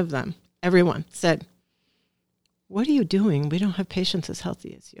one of them, everyone said, "What are you doing? We don't have patients as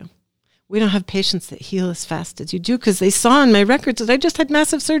healthy as you. We don't have patients that heal as fast as you do," because they saw in my records that I just had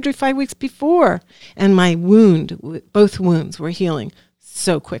massive surgery 5 weeks before, and my both wounds were healing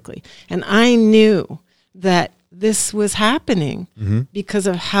so quickly. And I knew that this was happening because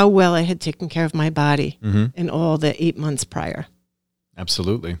of how well I had taken care of my body in all the 8 months prior.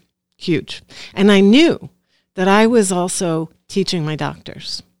 Absolutely. Huge. And I knew that I was also teaching my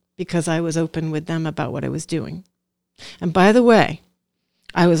doctors because I was open with them about what I was doing. And by the way,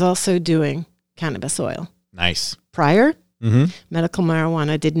 I was also doing cannabis oil. Nice. Prior, medical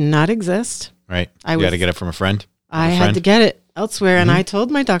marijuana did not exist. Right. You had to get it from a friend? I had to get it elsewhere, and I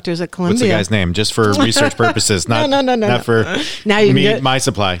told my doctors at Columbia. What's the guy's name? Just for research purposes, not for now you me, can get, my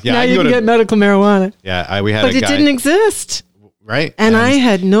supply. Yeah, now you can get medical marijuana. Yeah, we had but a guy. But it didn't exist. Right. And I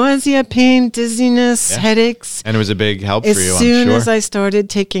had nausea, pain, dizziness, headaches. And it was a big help for you, I'm sure. As soon as I started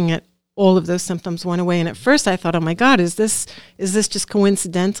taking it, all of those symptoms went away. And at first I thought, oh my God, is this just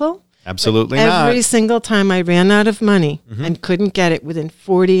coincidental? Absolutely not. Every single time I ran out of money and couldn't get it within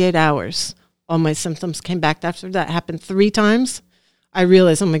 48 hours, all my symptoms came back. After that happened 3 times, I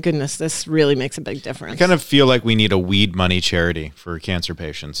realized, oh my goodness, this really makes a big difference. I kind of feel like we need a weed money charity for cancer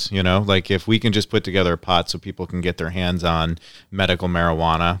patients, you know? Like if we can just put together a pot so people can get their hands on medical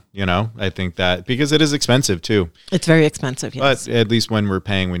marijuana, you know? I think that, because it is expensive too. It's very expensive, yes. But at least when we're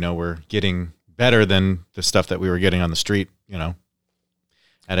paying, we know we're getting better than the stuff that we were getting on the street, you know,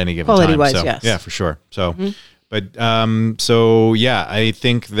 at any given time. Quality-wise, so, yes. Yeah, for sure. So But I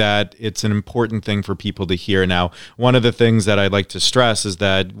think that it's an important thing for people to hear. Now, one of the things that I'd like to stress is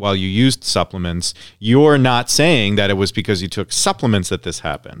that while you used supplements, you're not saying that it was because you took supplements that this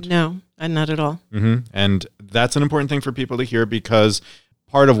happened. No, not at all. Mm-hmm. And that's an important thing for people to hear, because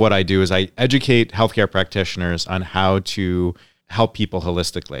part of what I do is I educate healthcare practitioners on how to help people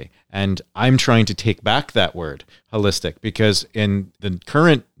holistically. And I'm trying to take back that word, holistic, because in the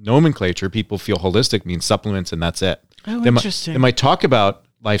current nomenclature, people feel holistic means supplements and that's it. Oh, interesting. They might talk about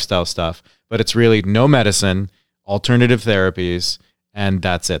lifestyle stuff, but it's really no medicine, alternative therapies, and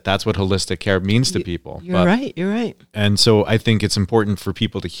that's it. That's what holistic care means to people. You're right. And so I think it's important for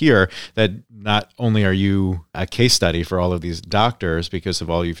people to hear that not only are you a case study for all of these doctors because of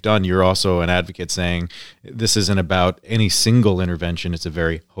all you've done, you're also an advocate saying this isn't about any single intervention. It's a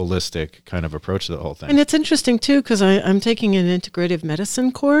very holistic kind of approach to the whole thing. And it's interesting too, because I'm taking an integrative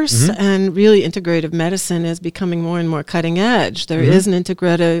medicine course, and really integrative medicine is becoming more and more cutting edge. There is an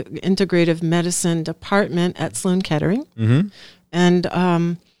integrative medicine department at Sloan Kettering.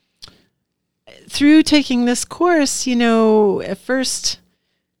 And through taking this course, at first,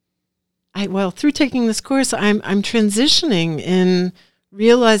 through taking this course, I'm transitioning in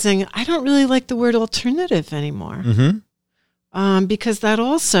realizing I don't really like the word alternative anymore, because that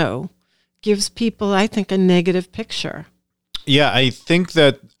also gives people, I think, a negative picture. Yeah, I think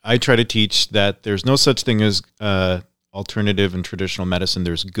that I try to teach that there's no such thing as alternative and traditional medicine.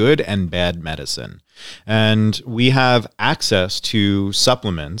 There's good and bad medicine. And we have access to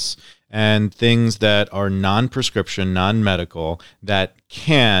supplements and things that are non-prescription, non-medical, that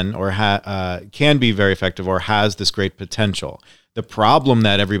can be very effective or has this great potential. The problem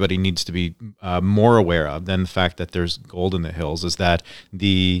that everybody needs to be more aware of than the fact that there's gold in the hills is that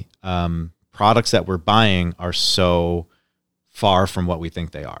the products that we're buying are so far from what we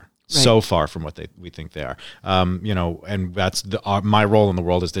think they are. Right. So far from what we think they are, and that's my role in the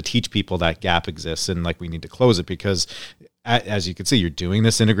world is to teach people that gap exists and we need to close it, because as you can see, you're doing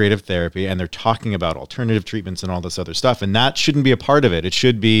this integrative therapy and they're talking about alternative treatments and all this other stuff, and that shouldn't be a part of it. It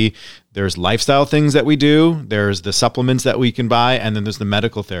should be there's lifestyle things that we do, there's the supplements that we can buy, and then there's the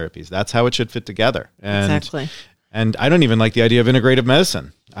medical therapies. That's how it should fit together. And, exactly. And I don't even like the idea of integrative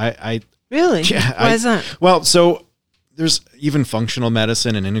medicine. I really? Yeah, why is that? Well, so there's even functional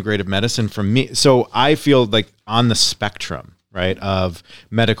medicine and integrative medicine from me. So I feel like on the spectrum, right, of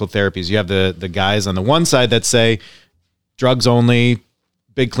medical therapies, you have the guys on the one side that say drugs only,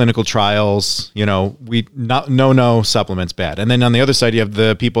 big clinical trials, no supplements bad. And then on the other side, you have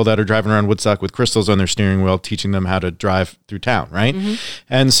the people that are driving around Woodstock with crystals on their steering wheel, teaching them how to drive through town, right?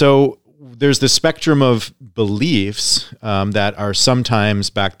 And so there's the spectrum of beliefs that are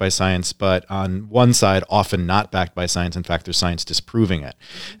sometimes backed by science, but on one side, often not backed by science. In fact, there's science disproving it.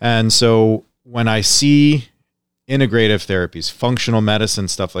 And so when I see integrative therapies, functional medicine,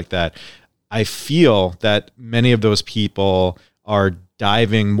 stuff like that, I feel that many of those people are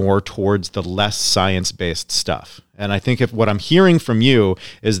diving more towards the less science-based stuff. And I think if what I'm hearing from you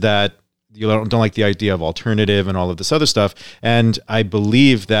is that you don't like the idea of alternative and all of this other stuff. And I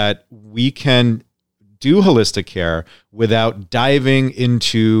believe that we can do holistic care without diving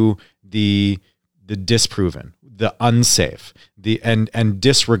into the disproven, the unsafe, and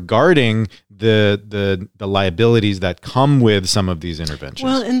disregarding the liabilities that come with some of these interventions.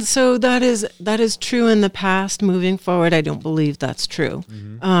 Well, and so that is true in the past. Moving forward, I don't believe that's true.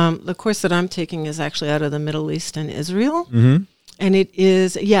 The course that I'm taking is actually out of the Middle East and Israel. And it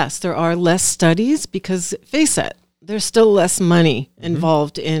is, yes, there are less studies because, face it, there's still less money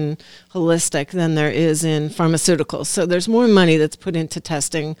involved in holistic than there is in pharmaceuticals. So there's more money that's put into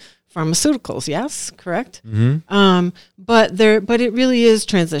testing pharmaceuticals. Yes, correct. But it really is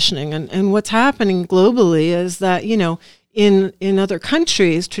transitioning. And what's happening globally is that, in other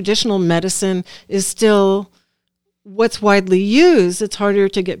countries, traditional medicine is still what's widely used. It's harder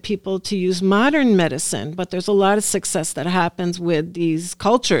to get people to use modern medicine, but there's a lot of success that happens with these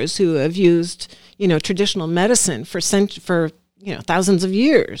cultures who have used, traditional medicine for thousands of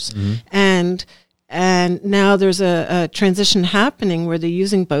years. And now there's a transition happening where they're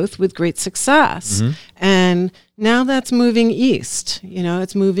using both with great success. And now that's moving east.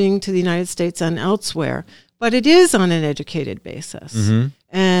 It's moving to the United States and elsewhere. But it is on an educated basis.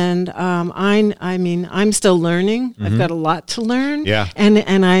 And I'm still learning. I've got a lot to learn. Yeah.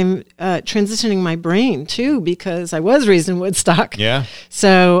 And I'm transitioning my brain too, because I was raised in Woodstock. Yeah.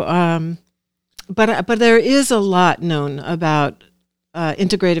 So, but there is a lot known about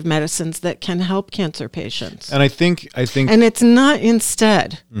integrative medicines that can help cancer patients. And I think, and it's not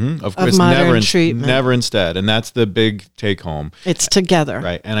instead of course, modern treatment. Never instead. And that's the big take home. It's together.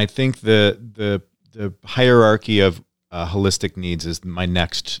 Right. And I think the the hierarchy of holistic needs is my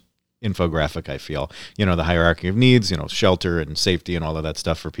next infographic, I feel. The hierarchy of needs, shelter and safety and all of that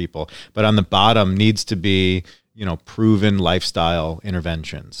stuff for people. But on the bottom needs to be, proven lifestyle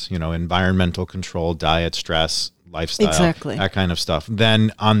interventions, environmental control, diet, stress, lifestyle, exactly, that kind of stuff.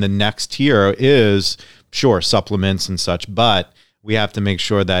 Then on the next tier is, sure, supplements and such, but we have to make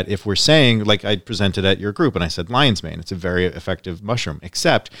sure that if we're saying, like I presented at your group and I said lion's mane, it's a very effective mushroom,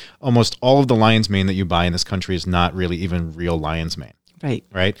 except almost all of the lion's mane that you buy in this country is not really even real lion's mane.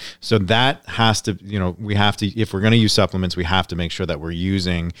 Right. So that has to, we have to, if we're going to use supplements, we have to make sure that we're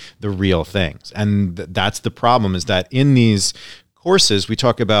using the real things. And that's the problem, is that in these courses, we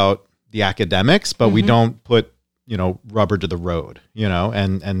talk about the academics, but we don't put, rubber to the road,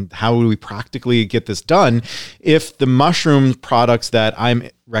 and how do we practically get this done if the mushroom products that I'm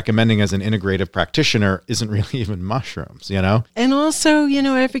recommending as an integrative practitioner isn't really even mushrooms, And also,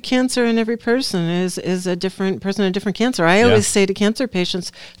 every cancer in every person is a different person, a different cancer. I always say to cancer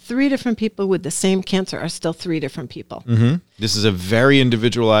patients, 3 different people with the same cancer are still 3 different people. Mm-hmm. This is a very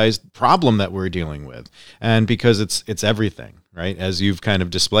individualized problem that we're dealing with. And because it's everything. Right? As you've kind of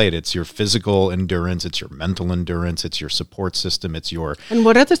displayed, it's your physical endurance, it's your mental endurance, it's your support system, it's your... And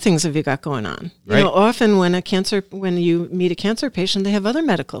what other things have you got going on? Right. Often when you meet a cancer patient, they have other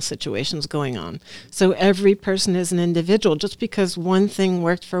medical situations going on. So every person is an individual. Just because one thing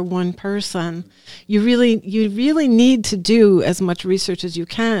worked for one person, you really need to do as much research as you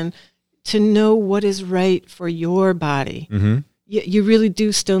can to know what is right for your body. Mm-hmm. You really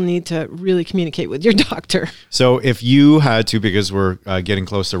do still need to really communicate with your doctor. So if you had to, because we're getting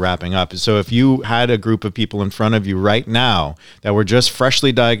close to wrapping up, so if you had a group of people in front of you right now that were just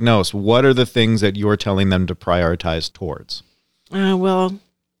freshly diagnosed, what are the things that you're telling them to prioritize towards? Well,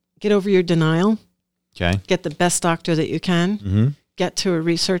 get over your denial. Okay. Get the best doctor that you can. Mm-hmm. Get to a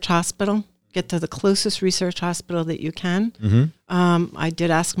research hospital. Get to the closest research hospital that you can. Mm-hmm. I did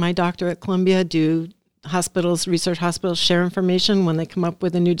ask my doctor at Columbia, do research hospitals share information when they come up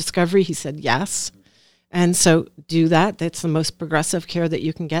with a new discovery? He said yes. And so do that. That's the most progressive care that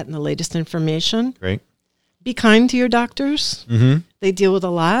you can get and the latest information. Great. Be kind to your doctors. Mm-hmm. They deal with a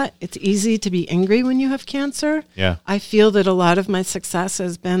lot. It's easy to be angry when you have cancer. Yeah. I feel that a lot of my success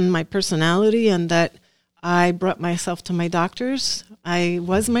has been my personality, and that I brought myself to my doctors. I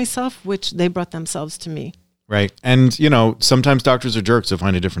was myself, which they brought themselves to me. Right. And, sometimes doctors are jerks, so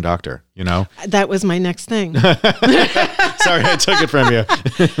find a different doctor, That was my next thing. Sorry, I took it from you.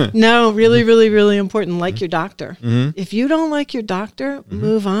 No, really, really, really important. Like your doctor. Mm-hmm. If you don't like your doctor,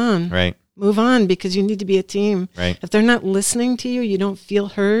 move on. Right. Move on, because you need to be a team. Right. If they're not listening to you, you don't feel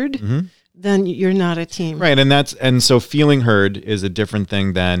heard, then you're not a team. Right. And so feeling heard is a different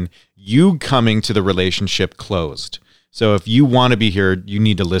thing than you coming to the relationship closed. So if you want to be heard, you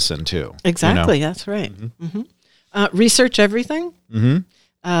need to listen too. Exactly. That's right. Research everything.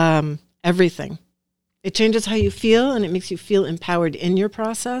 Everything. It changes how you feel, and it makes you feel empowered in your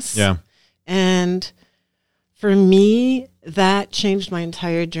process. Yeah. And for me, that changed my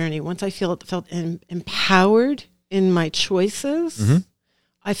entire journey. Once I felt empowered in my choices,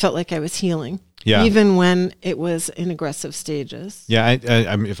 I felt like I was healing. Yeah. Even when it was in aggressive stages. Yeah, I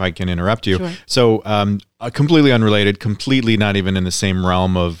if I can interrupt you. Sure. So completely unrelated, completely not even in the same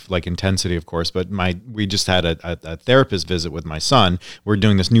realm of like intensity, of course, but we just had a therapist visit with my son. We're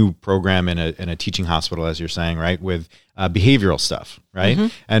doing this new program in a teaching hospital, as you're saying, right, with behavioral stuff,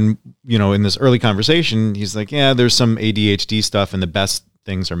 right? And, in this early conversation, he's like, yeah, there's some ADHD stuff, and the best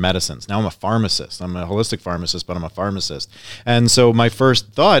things are medicines. Now I'm a pharmacist. I'm a holistic pharmacist, but I'm a pharmacist. And so my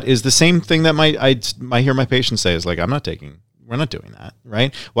first thought is the same thing that I hear my patients say is like, we're not doing that,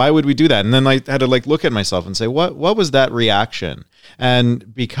 right? Why would we do that? And then I had to look at myself and say, what was that reaction?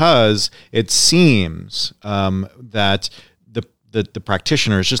 And because it seems that the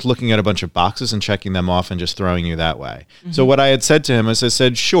practitioner is just looking at a bunch of boxes and checking them off and just throwing you that way. So what I had said to him is I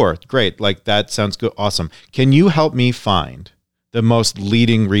said, sure, great. That sounds good. Awesome. Can you help me find the most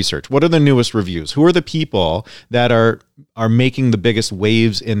leading research? What are the newest reviews? Who are the people that are making the biggest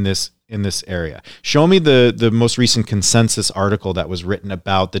waves in this area? Show me the most recent consensus article that was written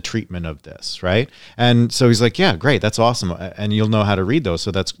about the treatment of this, right? And so he's like, yeah, great, that's awesome, and you'll know how to read those,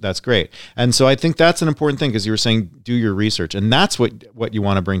 so that's great. And so I think that's an important thing, because you were saying do your research, and that's what you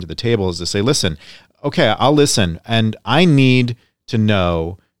want to bring to the table, is to say, listen, okay, I'll listen, and I need to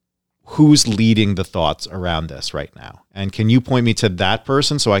know who's leading the thoughts around this right now. And can you point me to that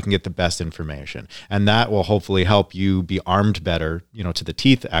person so I can get the best information? And that will hopefully help you be armed better, to the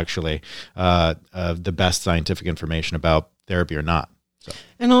teeth, actually, of the best scientific information about therapy or not. So.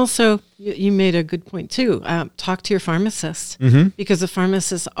 And also, you made a good point too. Talk to your pharmacist, because the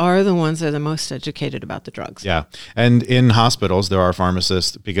pharmacists are the ones that are the most educated about the drugs. Yeah. And in hospitals, there are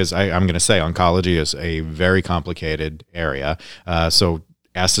pharmacists, because I'm going to say oncology is a very complicated area. So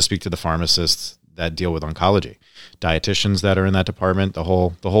ask to speak to the pharmacists that deal with oncology, dietitians that are in that department, the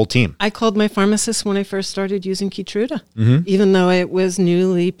whole team. I called my pharmacist when I first started using Keytruda, even though it was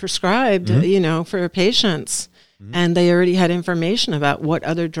newly prescribed, for patients. And they already had information about what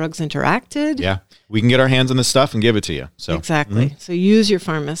other drugs interacted. Yeah. We can get our hands on this stuff and give it to you. So exactly. So use your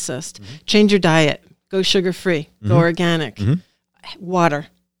pharmacist. Change your diet. Go sugar-free. Go organic. Water.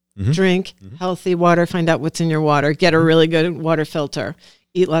 Drink healthy water. Find out what's in your water. Get a really good water filter.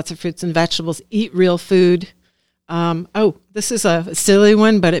 Eat lots of fruits and vegetables. Eat real food. This is a silly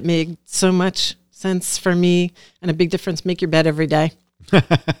one, but it made so much sense for me and a big difference. Make your bed every day.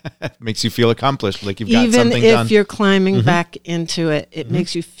 Makes you feel accomplished, like you've got Even something done. Even if you're climbing back into it, it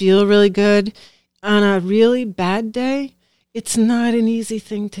makes you feel really good. On a really bad day, it's not an easy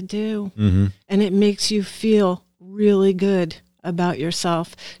thing to do. And it makes you feel really good about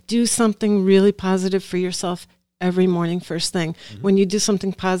yourself. Do something really positive for yourself every morning first thing. When you do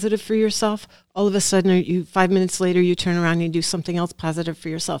something positive for yourself, all of a sudden 5 minutes later you turn around and you do something else positive for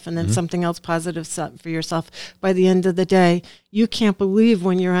yourself, and then something else positive for yourself. By the end of the day, you can't believe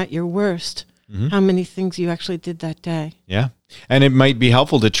when you're at your worst how many things you actually did that day. Yeah. And it might be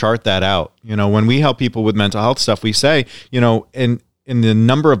helpful to chart that out. When we help people with mental health stuff, we say, in the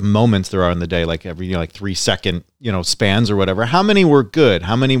number of moments there are in the day, like every 3-second, spans or whatever, how many were good?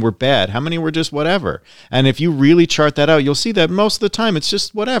 How many were bad? How many were just whatever? And if you really chart that out, you'll see that most of the time it's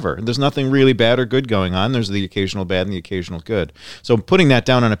just whatever. There's nothing really bad or good going on. There's the occasional bad and the occasional good. So putting that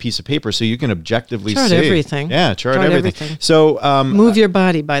down on a piece of paper so you can objectively chart see everything. Yeah, chart everything. So move your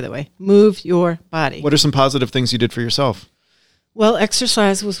body, by the way. Move your body. What are some positive things you did for yourself? Well,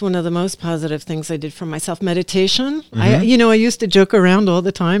 exercise was one of the most positive things I did for myself. Meditation. I used to joke around all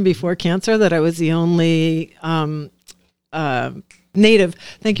the time before cancer that I was the only native.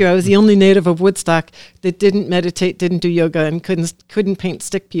 Thank you. I was the only native of Woodstock that didn't meditate, didn't do yoga, and couldn't paint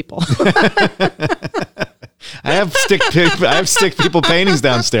stick people. I have stick people paintings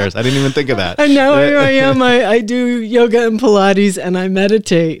downstairs. I didn't even think of that. And now here I am. I do yoga and Pilates and I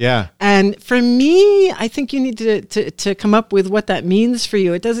meditate. Yeah. And for me, I think you need to come up with what that means for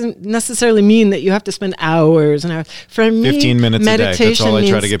you. It doesn't necessarily mean that you have to spend hours and hours. For me, 15 minutes a day. That's all I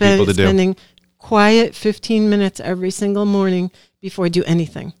try to get people to do. Spending quiet 15 minutes every single morning before I do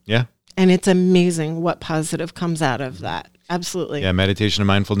anything. Yeah. And it's amazing what positive comes out of that. Absolutely. Yeah, meditation and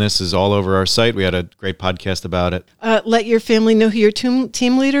mindfulness is all over our site. We had a great podcast about it. Let your family know who your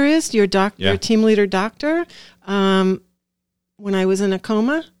team leader is, your team leader doctor. When I was in a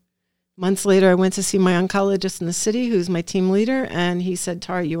coma, months later, I went to see my oncologist in the city, who's my team leader, and he said,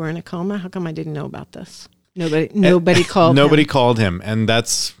 Tara, you were in a coma. How come I didn't know about this? Nobody called him. Nobody called him, and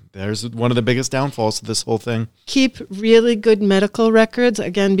there's one of the biggest downfalls of this whole thing. Keep really good medical records.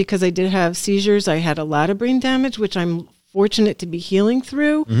 Again, because I did have seizures, I had a lot of brain damage, which I'm fortunate to be healing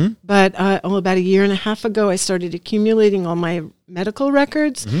through. But about a year and a half ago, I started accumulating all my medical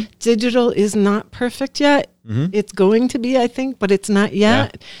records. Digital is not perfect yet. It's going to be, I think, but it's not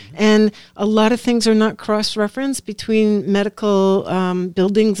yet. Yeah. And a lot of things are not cross-referenced between medical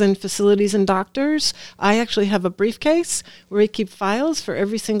buildings and facilities and doctors. I actually have a briefcase where I keep files for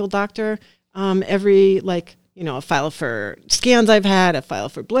every single doctor, a file for scans I've had, a file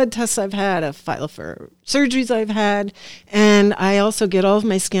for blood tests I've had, a file for surgeries I've had. And I also get all of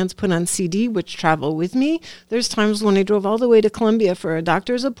my scans put on CD, which travel with me. There's times when I drove all the way to Columbia for a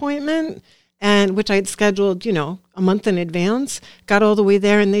doctor's appointment, and which I had scheduled, a month in advance, got all the way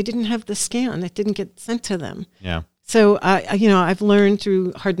there, and they didn't have the scan. It didn't get sent to them. Yeah. So, I've learned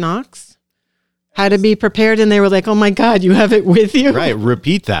through Hard Knocks how to be prepared, and they were like, oh my God, you have it with you? Right,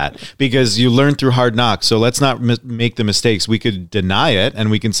 repeat that, because you learned through Hard Knocks. So let's not make the mistakes. We could deny it,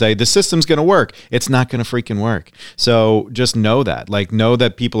 and we can say, the system's going to work. It's not going to freaking work. So just know that. Know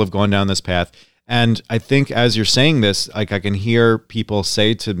that people have gone down this path. And I think as you're saying this, I can hear people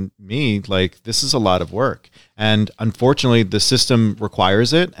say to me, this is a lot of work. And unfortunately, the system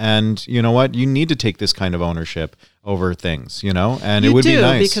requires it. And you know what? You need to take this kind of ownership over things, and it would be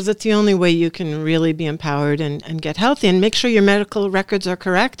nice. Because it's the only way you can really be empowered and get healthy. And make sure your medical records are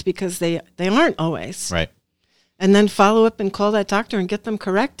correct, because they aren't always. Right. And then follow up and call that doctor and get them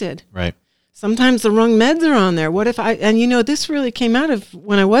corrected. Right. Sometimes the wrong meds are on there. What if this really came out of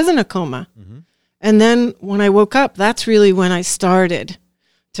when I was in a coma. And then when I woke up, that's really when I started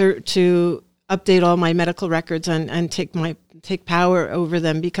to update all my medical records and take power over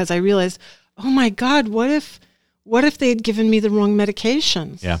them, because I realized, oh my God, what if What if they had given me the wrong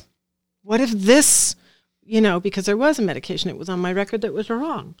medications? Yeah. What if this, because there was a medication, it was on my record that was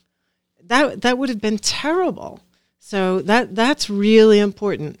wrong. That would have been terrible. So that's really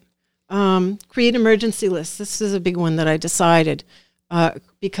important. Create emergency lists. This is a big one that I decided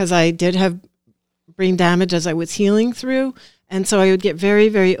because I did have brain damage as I was healing through. And so I would get very,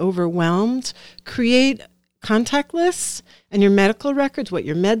 very overwhelmed. Create contact lists and your medical records, what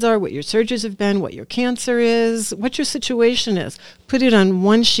your meds are, what your surgeries have been, what your cancer is, what your situation is. Put it on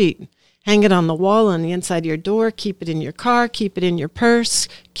one sheet. Hang it on the wall on the inside of your door. Keep it in your car. Keep it in your purse.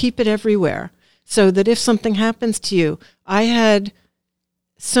 Keep it everywhere. So that if something happens to you, I had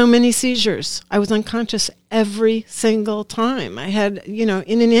so many seizures. I was unconscious every single time. I had, in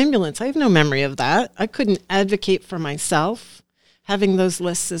an ambulance. I have no memory of that. I couldn't advocate for myself. Having those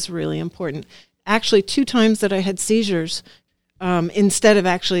lists is really important. Actually, 2 times that I had seizures instead of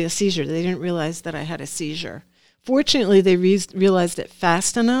actually a seizure. They didn't realize that I had a seizure. Fortunately, they realized it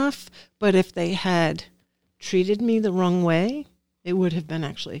fast enough, but if they had treated me the wrong way, it would have been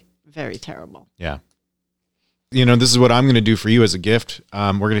actually very terrible. Yeah. This is what I'm going to do for you as a gift.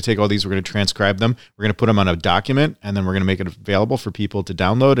 We're going to take all these, we're going to transcribe them, we're going to put them on a document, and then we're going to make it available for people to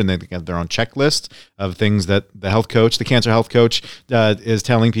download, and they get their own checklist of things that the cancer health coach, is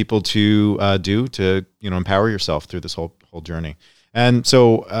telling people to do to, empower yourself through this whole journey. And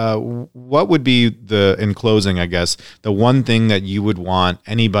so what would be in closing, I guess, the one thing that you would want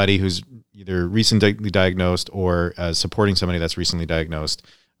anybody who's either recently diagnosed or supporting somebody that's recently diagnosed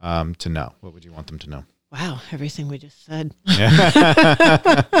to know? What would you want them to know? Wow, everything we just said.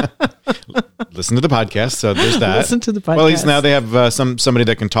 Listen to the podcast. So there's that. Listen to the podcast. Well, at least now they have somebody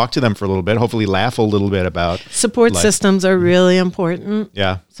that can talk to them for a little bit, hopefully laugh a little bit about. Support systems are really important.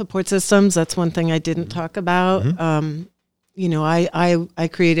 Yeah. Support systems, that's one thing I didn't talk about. Mm-hmm. I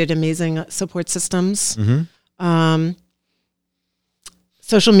created amazing support systems. Mm-hmm.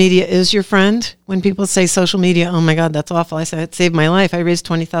 Social media is your friend. When people say social media, oh my God, that's awful. I said, it saved my life. I raised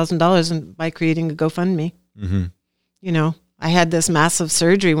 $20,000 by creating a GoFundMe. Mm-hmm. I had this massive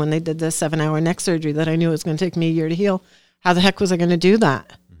surgery when they did the 7-hour neck surgery that I knew it was going to take me a year to heal. How the heck was I going to do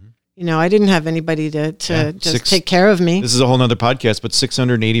that? Mm-hmm. I didn't have anybody to take care of me. This is a whole nother podcast, but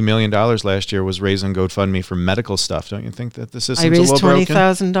 $680 million last year was raised on GoFundMe for medical stuff. Don't you think that the system's a little broken? I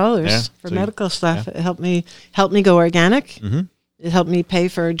raised $20,000 for medical stuff. Yeah. It helped me go organic. Mm-hmm. It helped me pay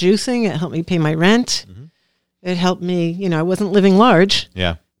for juicing. It helped me pay my rent. Mm-hmm. It helped me, I wasn't living large.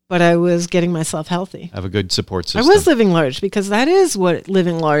 Yeah. But I was getting myself healthy. Have a good support system. I was living large because that is what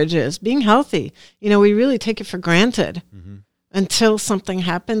living large is, being healthy. We really take it for granted until something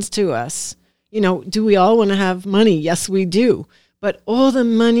happens to us. Do we all want to have money? Yes, we do. But all the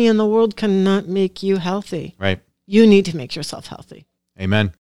money in the world cannot make you healthy. Right. You need to make yourself healthy.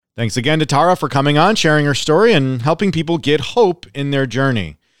 Amen. Thanks again to Tara for coming on, sharing her story, and helping people get hope in their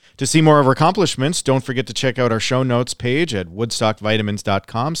journey. To see more of her accomplishments, don't forget to check out our show notes page at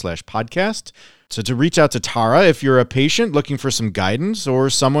woodstockvitamins.com/podcast. So to reach out to Tara, if you're a patient looking for some guidance or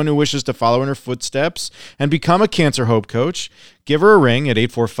someone who wishes to follow in her footsteps and become a Cancer Hope coach, give her a ring at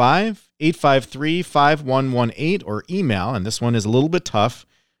 845-853-5118 or email, and this one is a little bit tough,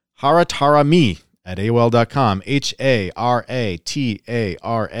 haratarame@aol.com,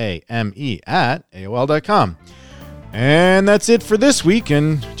 HARATARAME@aol.com. And that's it for this week.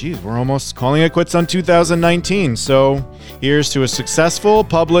 And we're almost calling it quits on 2019. So here's to a successful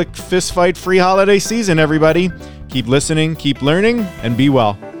public fistfight-free holiday season, everybody. Keep listening, keep learning, and be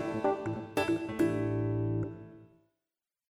well.